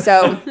friend.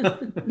 So,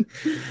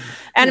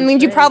 and I mean,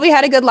 you probably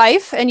had a good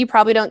life and you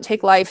probably don't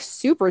take life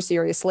super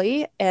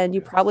seriously and you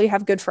probably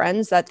have good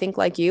friends that think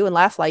like you and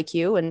laugh like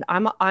you. And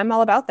I'm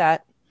all about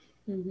that.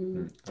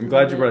 Mm-hmm. I'm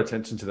glad you brought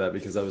attention to that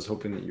because I was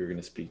hoping that you were going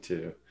to speak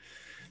to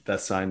that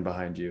sign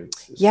behind you.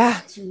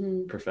 It's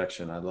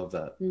perfection. I love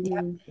that.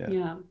 Mm-hmm.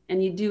 Yeah.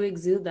 And you do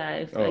exude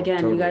that.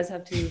 Totally. You guys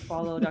have to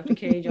follow Dr.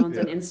 Carrie Jones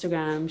on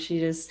Instagram.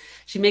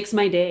 She makes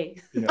my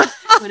day. Yeah.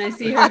 When I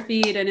see her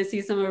feed and I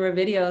see some of her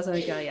videos, I'm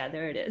like, oh yeah,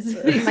 there it is.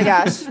 Oh my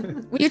gosh.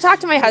 When you talk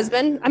to my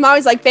husband, I'm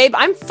always like, babe,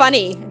 I'm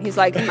funny. And he's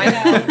like, I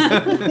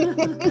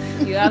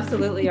know. You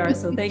absolutely are.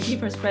 So thank you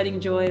for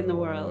spreading joy in the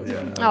world. Yeah,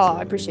 absolutely. Oh,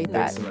 I appreciate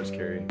that. Thanks so much,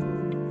 Carrie.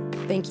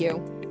 Thank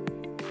you.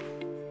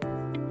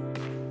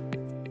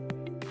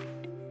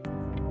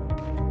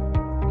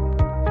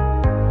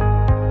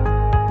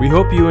 We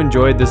hope you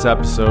enjoyed this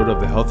episode of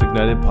the Health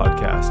Ignited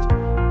podcast.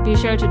 Be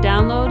sure to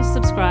download,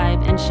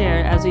 subscribe, and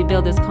share as we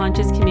build this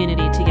conscious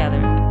community together.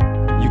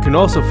 You can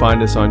also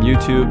find us on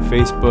YouTube,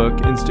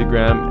 Facebook,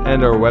 Instagram,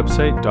 and our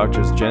website,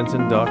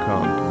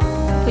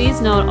 doctorsjensen.com.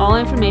 Please note all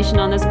information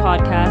on this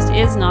podcast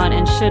is not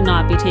and should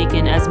not be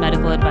taken as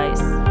medical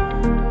advice.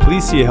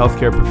 Please see a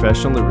healthcare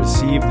professional to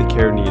receive the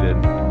care needed.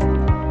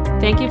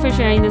 Thank you for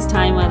sharing this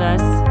time with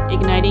us,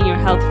 igniting your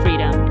health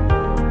freedom.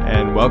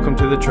 And welcome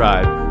to the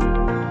tribe.